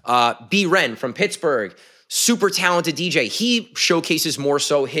 Yeah. B. Ren from Pittsburgh, super talented DJ. He showcases more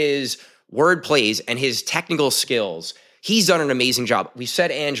so his word plays and his technical skills. He's done an amazing job. We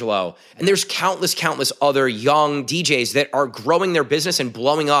said Angelo, and there's countless other young DJs that are growing their business and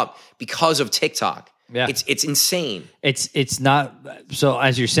blowing up because of TikTok. Yeah. It's insane. It's not, so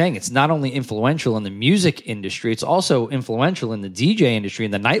as you're saying, it's not only influential in the music industry, it's also influential in the DJ industry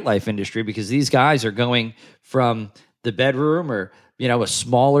and the nightlife industry because these guys are going from the bedroom or, you know, a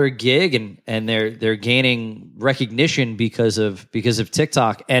smaller gig and they're gaining recognition because of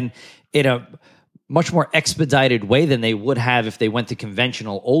TikTok and in a much more expedited way than they would have if they went the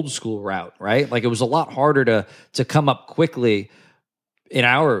conventional old school route, right? Like it was a lot harder to come up quickly in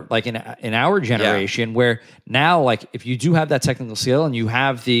our generation, where now, like, if you do have that technical skill and you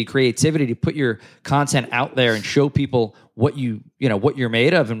have the creativity to put your content out there and show people what what you're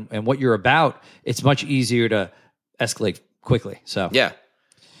made of and what you're about, it's much easier to escalate quickly. So yeah,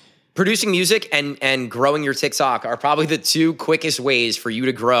 producing music and growing your TikTok are probably the two quickest ways for you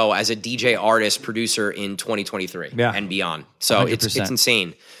to grow as a DJ artist producer in 2023 and beyond. So 100%. it's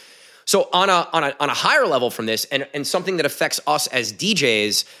insane. So on a higher level from this, and something that affects us as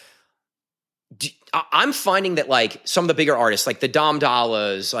DJs, I'm finding that like some of the bigger artists, like the Dom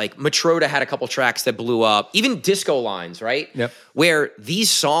Dollas, like Matroda had a couple tracks that blew up, even Disco Lines, right? Yep. Where these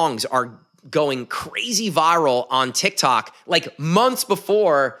songs are going crazy viral on TikTok, like months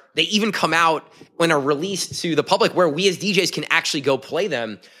before they even come out when are released to the public, where we as DJs can actually go play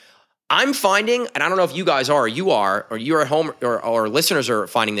them. I'm finding, and I don't know if you guys are, or you're at home, or listeners are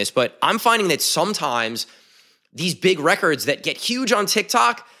finding this, but I'm finding that sometimes these big records that get huge on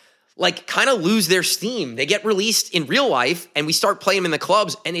TikTok, like kind of lose their steam. They get released in real life and we start playing them in the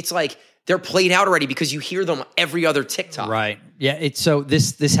clubs and it's like they're played out already because you hear them every other TikTok. Right. Yeah. So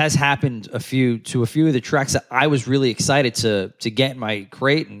this has happened to a few of the tracks that I was really excited to get in my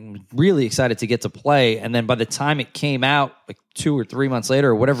crate and really excited to get to play. And then by the time it came out, like 2 or 3 months later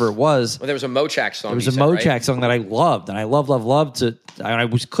or whatever it was, well, there was a Mochak song. There was a Mochak song that I loved, and I loved to. I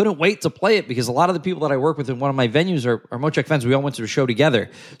couldn't wait to play it because a lot of the people that I work with in one of my venues are Mochak fans. We all went to a show together,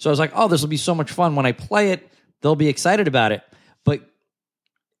 so I was like, "Oh, this will be so much fun when I play it. They'll be excited about it." But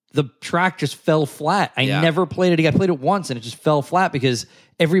the track just fell flat. I never played it again. I played it once, and it just fell flat because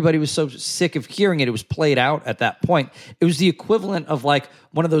everybody was so sick of hearing it. It was played out at that point. It was the equivalent of like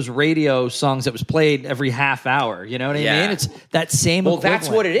one of those radio songs that was played every half hour. You know what I mean? It's that same. Well, that's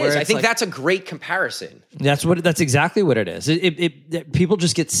what it is. I think that's a great comparison. That's exactly what it is. People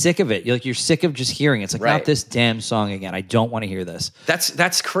just get sick of it. You're sick of just hearing it. It's like, not this damn song again. I don't want to hear this.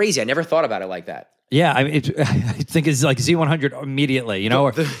 That's crazy. I never thought about it like that. Yeah, I think it's like Z100 immediately,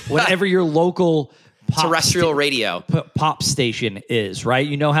 or whatever your local terrestrial radio pop station is, right?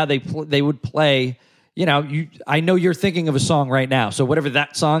 You know how they would play, I know you're thinking of a song right now. So whatever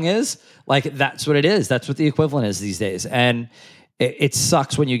that song is, like that's what it is. That's what the equivalent is these days. And it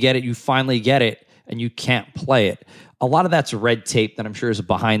sucks when you get it, you finally get it and you can't play it. a lot of that's red tape that I'm sure is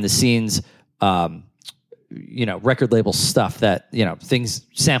behind the scenes, record label stuff that,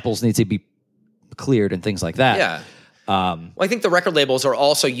 samples need to be cleared and things like that. Yeah. Well, I think the record labels are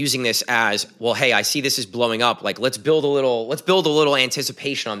also using this as, well, hey, I see this is blowing up. Like, let's build a little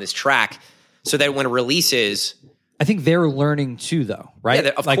anticipation on this track so that when it releases. I think they're learning too, though, right?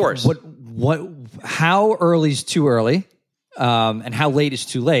 Yeah, of course. How early is too early, and how late is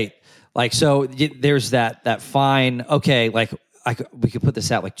too late? Like, so there's that fine. Okay, like we could put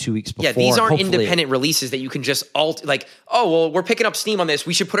this out like 2 weeks before. Yeah, these aren't independent releases that you can just like. Oh, well, we're picking up steam on this.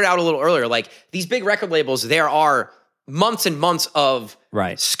 We should put it out a little earlier. Like these big record labels, there are months and months of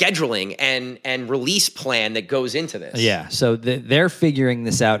scheduling and release plan that goes into this. Yeah, so they're figuring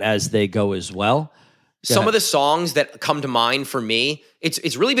this out as they go as well. Some of the songs that come to mind for me,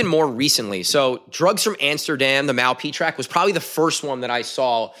 it's really been more recently. So Drugs from Amsterdam, the Mal P track, was probably the first one that I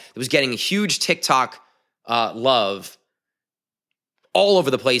saw that was getting huge TikTok love all over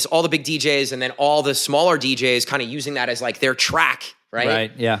the place. All the big DJs and then all the smaller DJs kind of using that as like their track, right?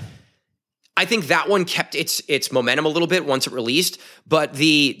 Right, yeah. I think that one kept its momentum a little bit once it released, but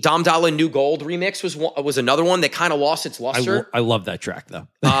the Dom Dalla New Gold remix was another one that kind of lost its luster. I love that track though.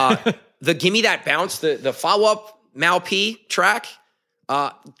 The Gimme That Bounce, the follow-up Mal P track,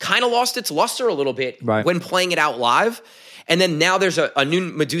 kind of lost its luster a little bit when playing it out live. And then now there's a new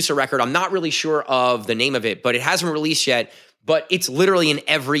Medusa record. I'm not really sure of the name of it, but it hasn't released yet. But it's literally in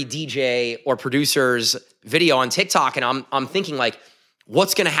every DJ or producer's video on TikTok, and I'm thinking like,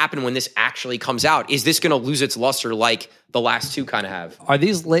 what's going to happen when this actually comes out? Is this going to lose its luster like the last two kind of have? Are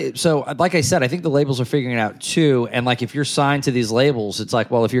these so like I said, I think the labels are figuring it out too. And like if you're signed to these labels, it's like,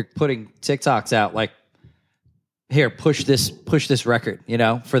 well, if you're putting TikToks out, like here, push this record,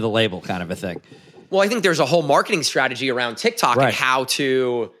 for the label kind of a thing. Well, I think there's a whole marketing strategy around TikTok and how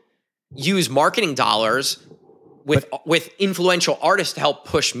to use marketing dollars with influential artists to help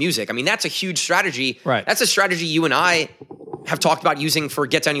push music. I mean, that's a huge strategy. Right. That's a strategy you and I have talked about using for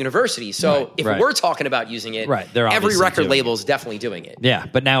Get Down University. So if we're talking about using it, every record label is definitely doing it. Yeah,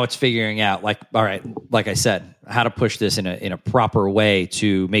 but now it's figuring out, like, all right, like I said, how to push this in a proper way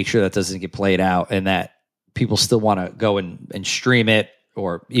to make sure that doesn't get played out and that people still want to go and stream it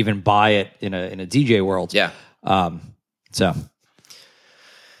or even buy it in a DJ world. Yeah. So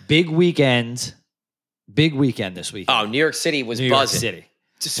big weekend this weekend. Oh, New York City was buzzing. New York City.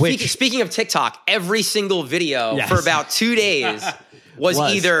 Speaking of TikTok, every single video for about 2 days was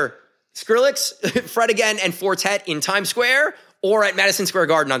either Skrillex, Fred Again, and Fortet in Times Square or at Madison Square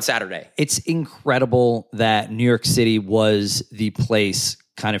Garden on Saturday. It's incredible that New York City was the place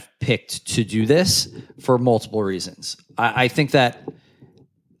kind of picked to do this for multiple reasons. I think that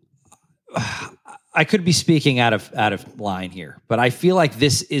I could be speaking out of line here, but I feel like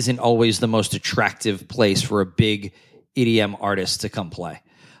this isn't always the most attractive place for a big EDM artist to come play.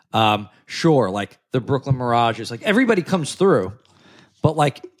 Sure, like the Brooklyn Mirage is like everybody comes through, but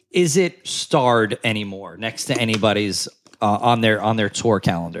like, is it starred anymore next to anybody's on their tour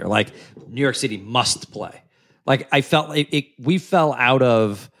calendar? Like New York City must play. Like I felt like we fell out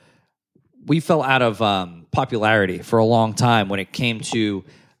of popularity for a long time when it came to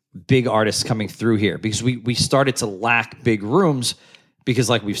big artists coming through here because we started to lack big rooms.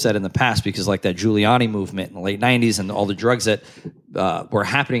 Because like we've said in the past, because like that Giuliani movement in the late 90s and all the drugs that were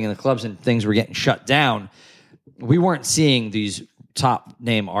happening in the clubs and things were getting shut down, we weren't seeing these top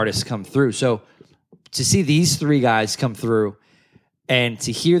name artists come through. So to see these three guys come through and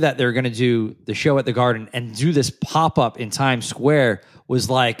to hear that they're going to do the show at the Garden and do this pop-up in Times Square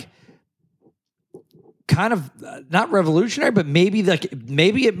was like kind of not revolutionary, but maybe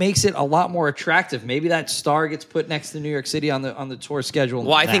it makes it a lot more attractive. Maybe that star gets put next to New York City on the tour schedule.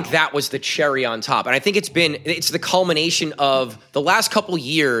 Well, I think that was the cherry on top. And I think it's the culmination of the last couple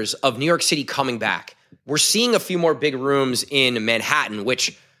years of New York City coming back. We're seeing a few more big rooms in Manhattan,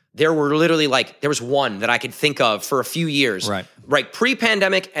 which there were literally there was one that I could think of for a few years. Right.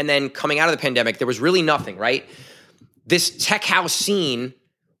 Pre-pandemic and then coming out of the pandemic, there was really nothing, right? This tech house scene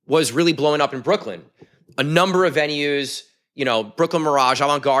was really blowing up in Brooklyn. A number of venues, Brooklyn Mirage,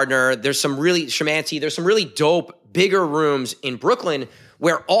 Avant Gardner, there's some really Shamanti, there's some really dope, bigger rooms in Brooklyn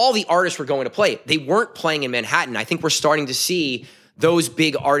where all the artists were going to play. They weren't playing in Manhattan. I think we're starting to see those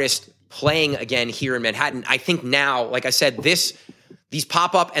big artists playing again here in Manhattan. I think now, like I said, these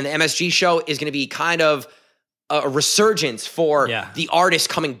pop-up and the MSG show is going to be kind of a resurgence for the artists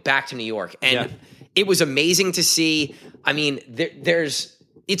coming back to New York. And it was amazing to see. I mean,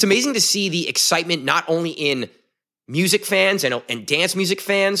 it's amazing to see the excitement not only in music fans and dance music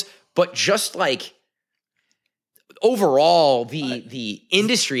fans, but just like overall the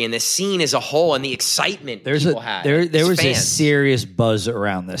industry and the scene as a whole and the excitement people had. There was fans. a serious buzz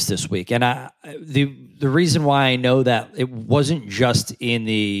around this week, and the reason why I know that it wasn't just in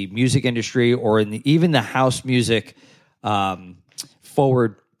the music industry or in even the house music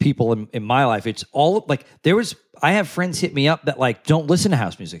forward people in my life. It's all like I have friends hit me up that like don't listen to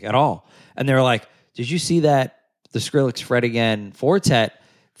house music at all, and they're like, "Did you see that the Skrillex Fred Again Fortet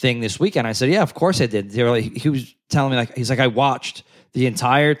thing this weekend?" I said, "Yeah, of course I did." They were like, he was telling me like, he's like, "I watched the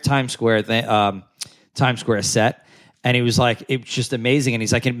entire Times Square set," and he was like, "It was just amazing." And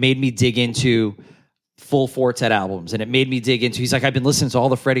he's like, "It made me dig into full Fortet albums, and it made me dig into." He's like, "I've been listening to all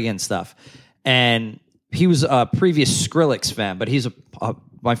the Fred Again stuff," and he was a previous Skrillex fan, but he's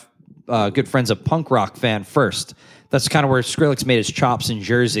my good friend's a punk rock fan first. That's kind of where Skrillex made his chops in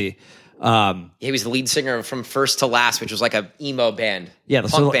Jersey. He was the lead singer from First to Last, which was like a emo band,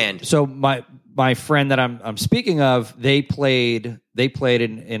 punk band. So my friend that I'm speaking of, they played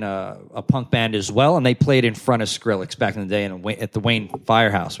in a punk band as well, and they played in front of Skrillex back in the day at the Wayne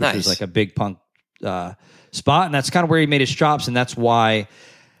Firehouse, which was like a big punk spot, and that's kind of where he made his chops, and that's why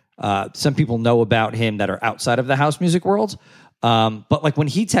some people know about him that are outside of the house music world. But like when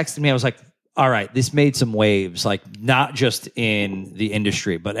he texted me, I was like, all right, this made some waves, like not just in the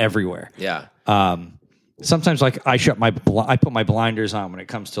industry, but everywhere. Yeah. Sometimes like I put my blinders on when it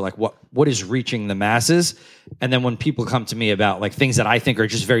comes to like what is reaching the masses. And then when people come to me about like things that I think are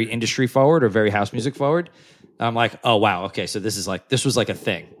just very industry forward or very house music forward, I'm like, oh wow, okay, so this was like a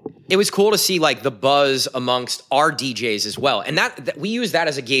thing. It was cool to see like the buzz amongst our DJs as well. And that we use that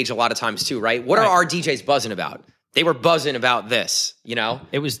as a gauge a lot of times too, right? What are our DJs buzzing about? They were buzzing about this, you know?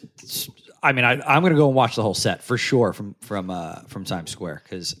 It was, I mean, I'm going to go and watch the whole set for sure from Times Square,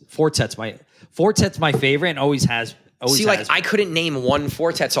 because Fortet's my favorite and always has. I couldn't name one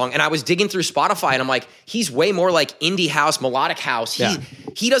Fortet song, and I was digging through Spotify, and I'm like, he's way more like indie house, melodic house.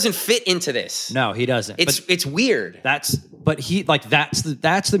 He doesn't fit into this. No, he doesn't. It's weird. That's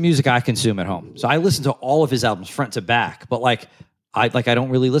the music I consume at home. So I listen to all of his albums front to back, but I don't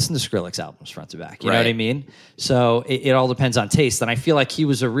really listen to Skrillex albums front to back. You know what I mean? So it all depends on taste. And I feel like he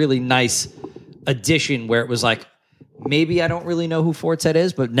was a really nice addition where it was like, maybe I don't really know who Fortet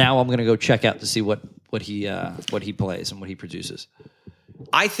is, but now I'm going to go check out to see what he plays and what he produces.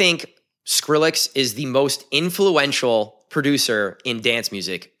 I think Skrillex is the most influential producer in dance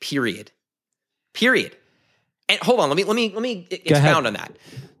music, period. And hold on, let me expound on that.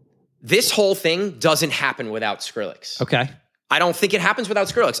 This whole thing doesn't happen without Skrillex. Okay. I don't think it happens without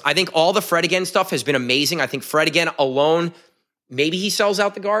Skrillex. I think all the Fred Again stuff has been amazing. I think Fred Again alone, maybe he sells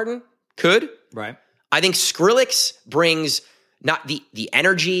out the Garden. Could. Right. I think Skrillex brings not the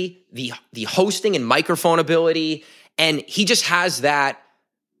energy, the hosting and microphone ability, and he just has that.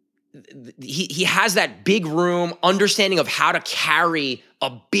 He has that big room understanding of how to carry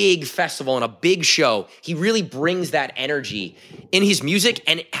a big festival and a big show. He really brings that energy in his music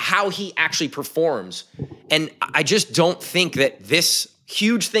and how he actually performs. And I just don't think that this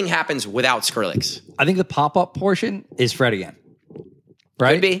huge thing happens without Skrillex. I think the pop-up portion is Fred Again.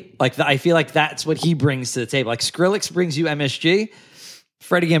 Right? Could be. I feel like that's what he brings to the table. Like Skrillex brings you MSG,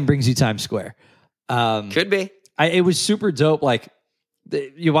 Fred Again brings you Times Square. Could be. It was super dope. Like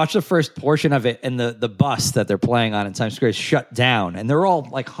you watch the first portion of it, and the bus that they're playing on in Times Square is shut down, and they're all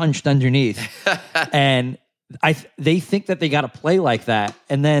like hunched underneath, and they think that they got to play like that,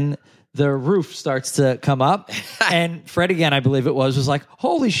 and then the roof starts to come up, and Fred Again, I believe it was like,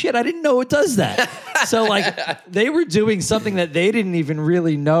 holy shit, I didn't know it does that. So like they were doing something that they didn't even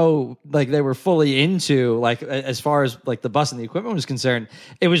really know, like they were fully into, like as far as like the bus and the equipment was concerned.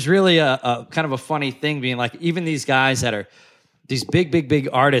 It was really a kind of a funny thing, being like, even these guys that are these big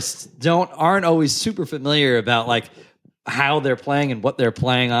artists aren't always super familiar about like how they're playing and what they're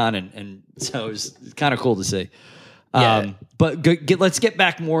playing on, and so it was kind of cool to see. Yeah. But let's get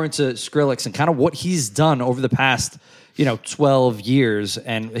back more into Skrillex and kind of what he's done over the past 12 years,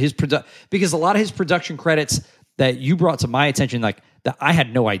 and because a lot of his production credits that you brought to my attention, like that I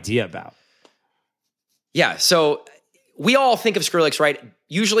had no idea about. Yeah, so we all think of Skrillex, right?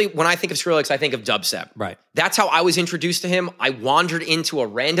 Usually when I think of Skrillex, I think of dubstep. Right. That's how I was introduced to him. I wandered into a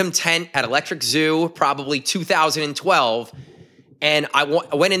random tent at Electric Zoo, probably 2012, and I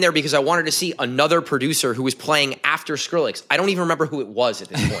went in there because I wanted to see another producer who was playing after Skrillex. I don't even remember who it was at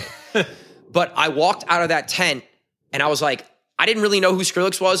this point. But I walked out of that tent, and I was like, I didn't really know who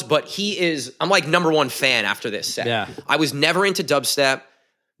Skrillex was, but I'm like number one fan after this set. Yeah. I was never into dubstep,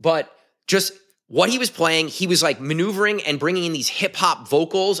 but just what he was playing, he was like maneuvering and bringing in these hip hop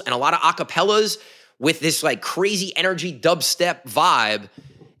vocals and a lot of acapellas with this like crazy energy dubstep vibe.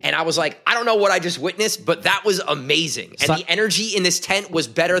 And I was like, I don't know what I just witnessed, but that was amazing. And the energy in this tent was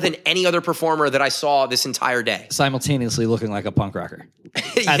better than any other performer that I saw this entire day. Simultaneously looking like a punk rocker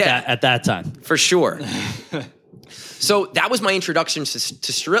at that time. For sure. So that was my introduction to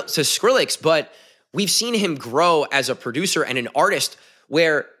Skrillex, but we've seen him grow as a producer and an artist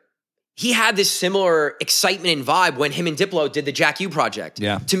where he had this similar excitement and vibe when him and Diplo did the Jack U project.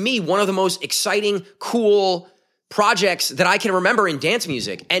 Yeah. To me, one of the most exciting, cool projects that I can remember in dance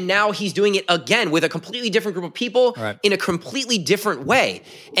music. And now he's doing it again with a completely different group of people in a completely different way.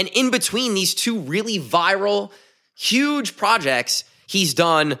 And in between these two really viral, huge projects, he's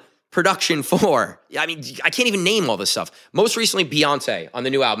done production for. I mean, I can't even name all this stuff. Most recently, Beyonce on the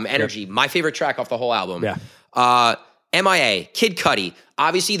new album, Energy, my favorite track off the whole album. Yeah. MIA, Kid Cudi,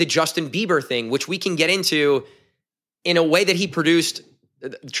 obviously the Justin Bieber thing, which we can get into in a way that he produced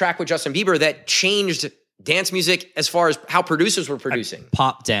the track with Justin Bieber that changed dance music as far as how producers were producing.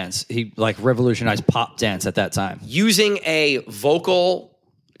 Pop dance. He like revolutionized pop dance at that time. Using a vocal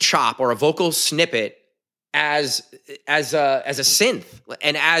chop or a vocal snippet as a synth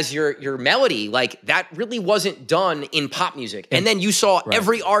and as your melody, like that really wasn't done in pop music. And then you saw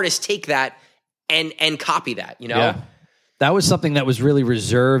every artist take that and copy that, you know? Yeah. That was something that was really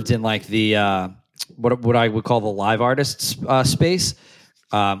reserved in like the what I would call the live artists space.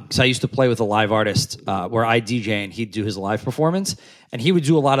 Because I used to play with a live artist where I DJ and he'd do his live performance, and he would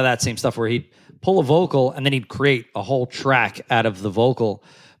do a lot of that same stuff where he'd pull a vocal and then he'd create a whole track out of the vocal.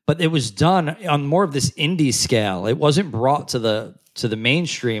 But it was done on more of this indie scale. It wasn't brought to the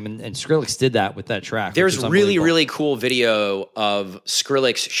mainstream, and Skrillex did that with that track. There's really, really cool video of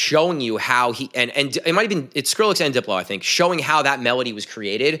Skrillex showing you how he and it might have been it's Skrillex and Diplo, I think, showing how that melody was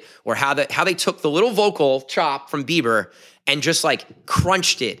created, or how they took the little vocal chop from Bieber and just like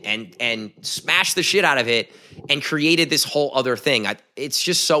crunched it and smashed the shit out of it and created this whole other thing. It's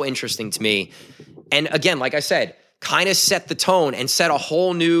just so interesting to me. And again, like I said, kind of set the tone and set a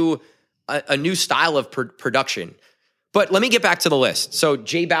whole new style of production. But let me get back to the list. So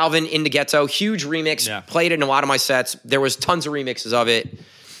J Balvin, In the Ghetto, huge remix, played it in a lot of my sets. There was tons of remixes of it.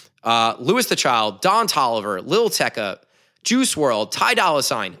 Louis the Child, Don Toliver, Lil Tecca, Juice WRLD, Ty Dolla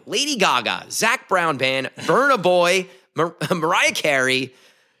 $ign, Lady Gaga, Zac Brown Band, Burna Boy, Mariah Carey,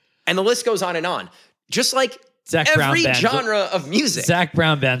 and the list goes on and on. Just like every genre of music. Zac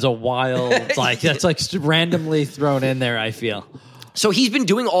Brown Band's a wild, like that's like randomly thrown in there, I feel. So he's been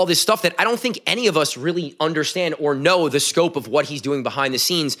doing all this stuff that I don't think any of us really understand or know the scope of what he's doing behind the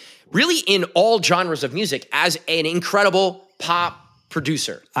scenes, really in all genres of music as an incredible pop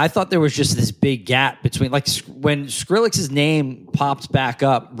producer. I thought there was just this big gap between, like, when Skrillex's name popped back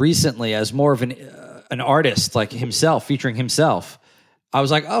up recently as more of an artist, like himself, featuring himself, I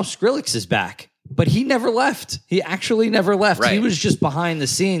was like, oh, Skrillex is back. But he never left. He actually never left. Right. He was just behind the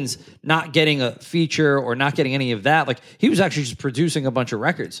scenes, not getting a feature or not getting any of that. Like, he was actually just producing a bunch of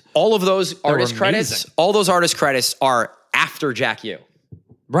records. All of those artist credits, are after Jack U.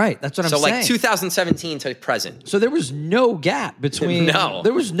 Right. That's what I'm saying. So like 2017 to present. So there was no gap between. No.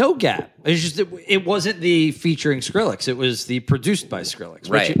 There was no gap. It's just, it wasn't the featuring Skrillex. It was the produced by Skrillex.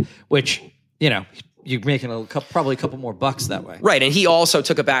 Right. Which you know, you're making probably a couple more bucks that way. Right. And he also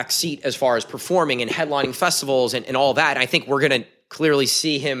took a back seat as far as performing and headlining festivals and all that. And I think we're going to clearly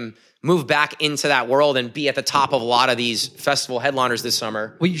see him move back into that world and be at the top of a lot of these festival headliners this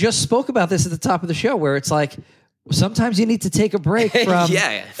summer. We just spoke about this at the top of the show, where it's like, sometimes you need to take a break from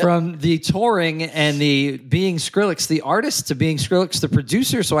from the touring and the being Skrillex the artist to being Skrillex the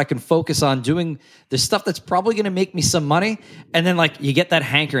producer, so I can focus on doing the stuff that's probably going to make me some money. And then, like, you get that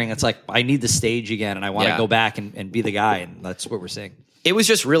hankering. It's like, I need the stage again, and I want to go back and be the guy, and that's what we're seeing. It was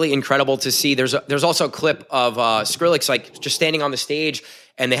just really incredible to see. There's also a clip of Skrillex, like, just standing on the stage,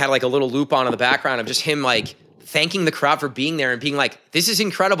 and they had like a little loop on in the background of just him, like, thanking the crowd for being there and being like, this is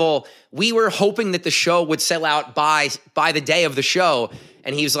incredible. We were hoping that the show would sell out by the day of the show.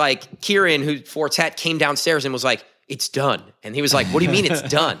 And he was like, Kieran, Fortet, came downstairs and was like, it's done. And he was like, what do you mean it's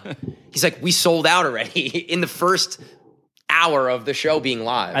done? He's like, we sold out already in the first hour of the show being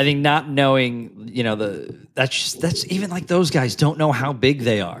live. I think not knowing, you know, that's even like, those guys don't know how big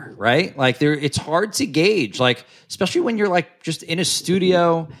they are, right? Like, it's hard to gauge, like, especially when you're like just in a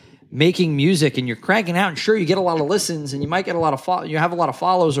studio making music and you're cranking out, and sure, you get a lot of listens and you might get a lot of you have a lot of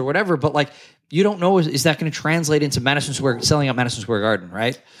follows or whatever, but like, you don't know, is that going to translate into selling out Madison Square Garden,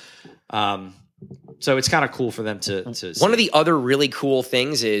 right? So it's kind of cool for them to One of the other really cool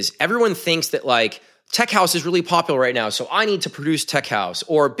things is everyone thinks that, like, tech house is really popular right now, so I need to produce tech house.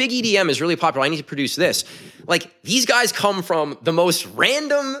 Or big EDM is really popular, I need to produce this. Like, these guys come from the most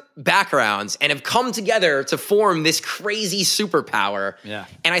random backgrounds and have come together to form this crazy superpower. Yeah.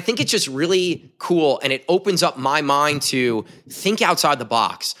 And I think it's just really cool, and it opens up my mind to think outside the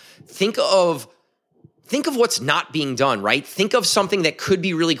box. Think of what's not being done, right? Think of something that could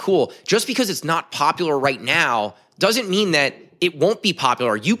be really cool. Just because it's not popular right now doesn't mean that it won't be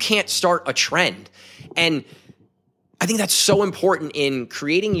popular. You can't start a trend. And I think that's so important in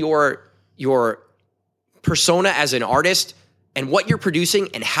creating your persona as an artist and what you're producing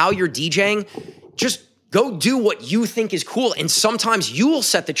and how you're DJing. Just go do what you think is cool. And sometimes you will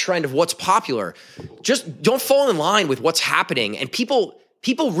set the trend of what's popular. Just don't fall in line with what's happening. And people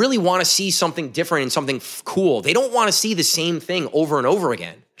really want to see something different and something cool. They don't want to see the same thing over and over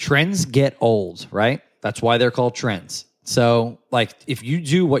again. Trends get old, right? That's why they're called trends. So, like, if you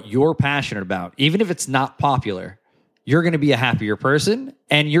do what you're passionate about, even if it's not popular, you're going to be a happier person,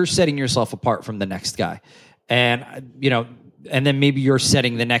 and you're setting yourself apart from the next guy. And, and then maybe you're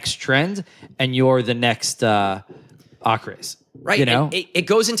setting the next trend, and you're the next Acres. Right. It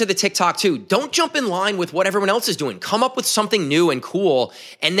goes into the TikTok too. Don't jump in line with what everyone else is doing. Come up with something new and cool,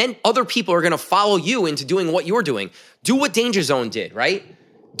 and then other people are going to follow you into doing what you're doing. Do what Danger Zone did, right?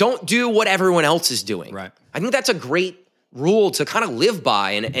 Don't do what everyone else is doing. Right. I think that's a great rule to kind of live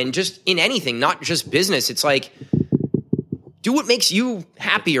by, and just in anything, not just business. It's like, do what makes you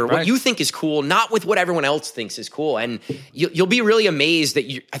happy or what you think is cool, not with what everyone else thinks is cool. And you'll be really amazed that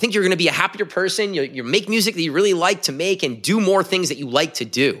I think you're going to be a happier person. You make music that you really like to make and do more things that you like to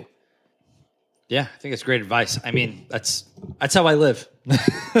do. Yeah, I think it's great advice. I mean, that's how I live.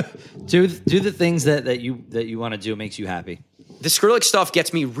 do the things that you want to do makes you happy. The Skrillex stuff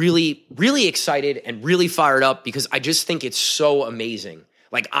gets me really, really excited and really fired up because I just think it's so amazing.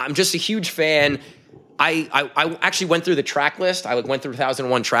 Like, I'm just a huge fan. I actually went through the track list. I went through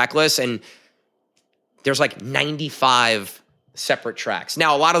 2001 track list, and there's like 95 separate tracks.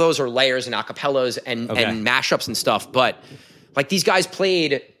 Now, a lot of those are layers and acapellas and mashups and stuff, but like, these guys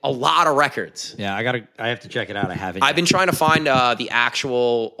played a lot of records. Yeah, I have to check it out. I haven't. I've been trying to find the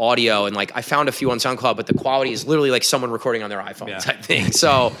actual audio, and like, I found a few on SoundCloud, but the quality is literally like someone recording on their iPhone type thing.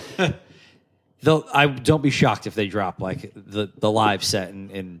 So I don't be shocked if they drop like the live set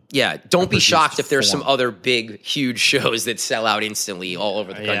in yeah, don't be shocked if there's some other big, huge shows that sell out instantly all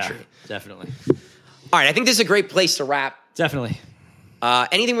over the country. Yeah, definitely. All right, I think this is a great place to wrap. Definitely.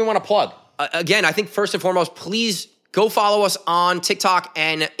 Anything we want to plug? Again, I think first and foremost, please go follow us on TikTok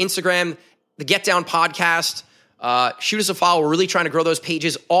and Instagram, the Get Down Podcast. Shoot us a follow. We're really trying to grow those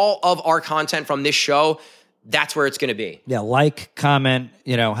pages. All of our content from this show, that's where it's going to be. Yeah, like, comment,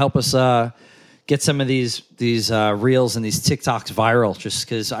 help us get some of these reels and these TikToks viral, just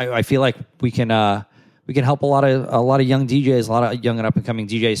because I feel like we can help a lot of young DJs, a lot of young and up and coming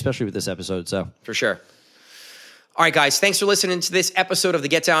DJs, especially with this episode. So for sure. All right, guys, thanks for listening to this episode of the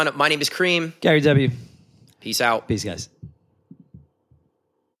Get Down. My name is Kareem. Gary W. Peace out. Peace, guys.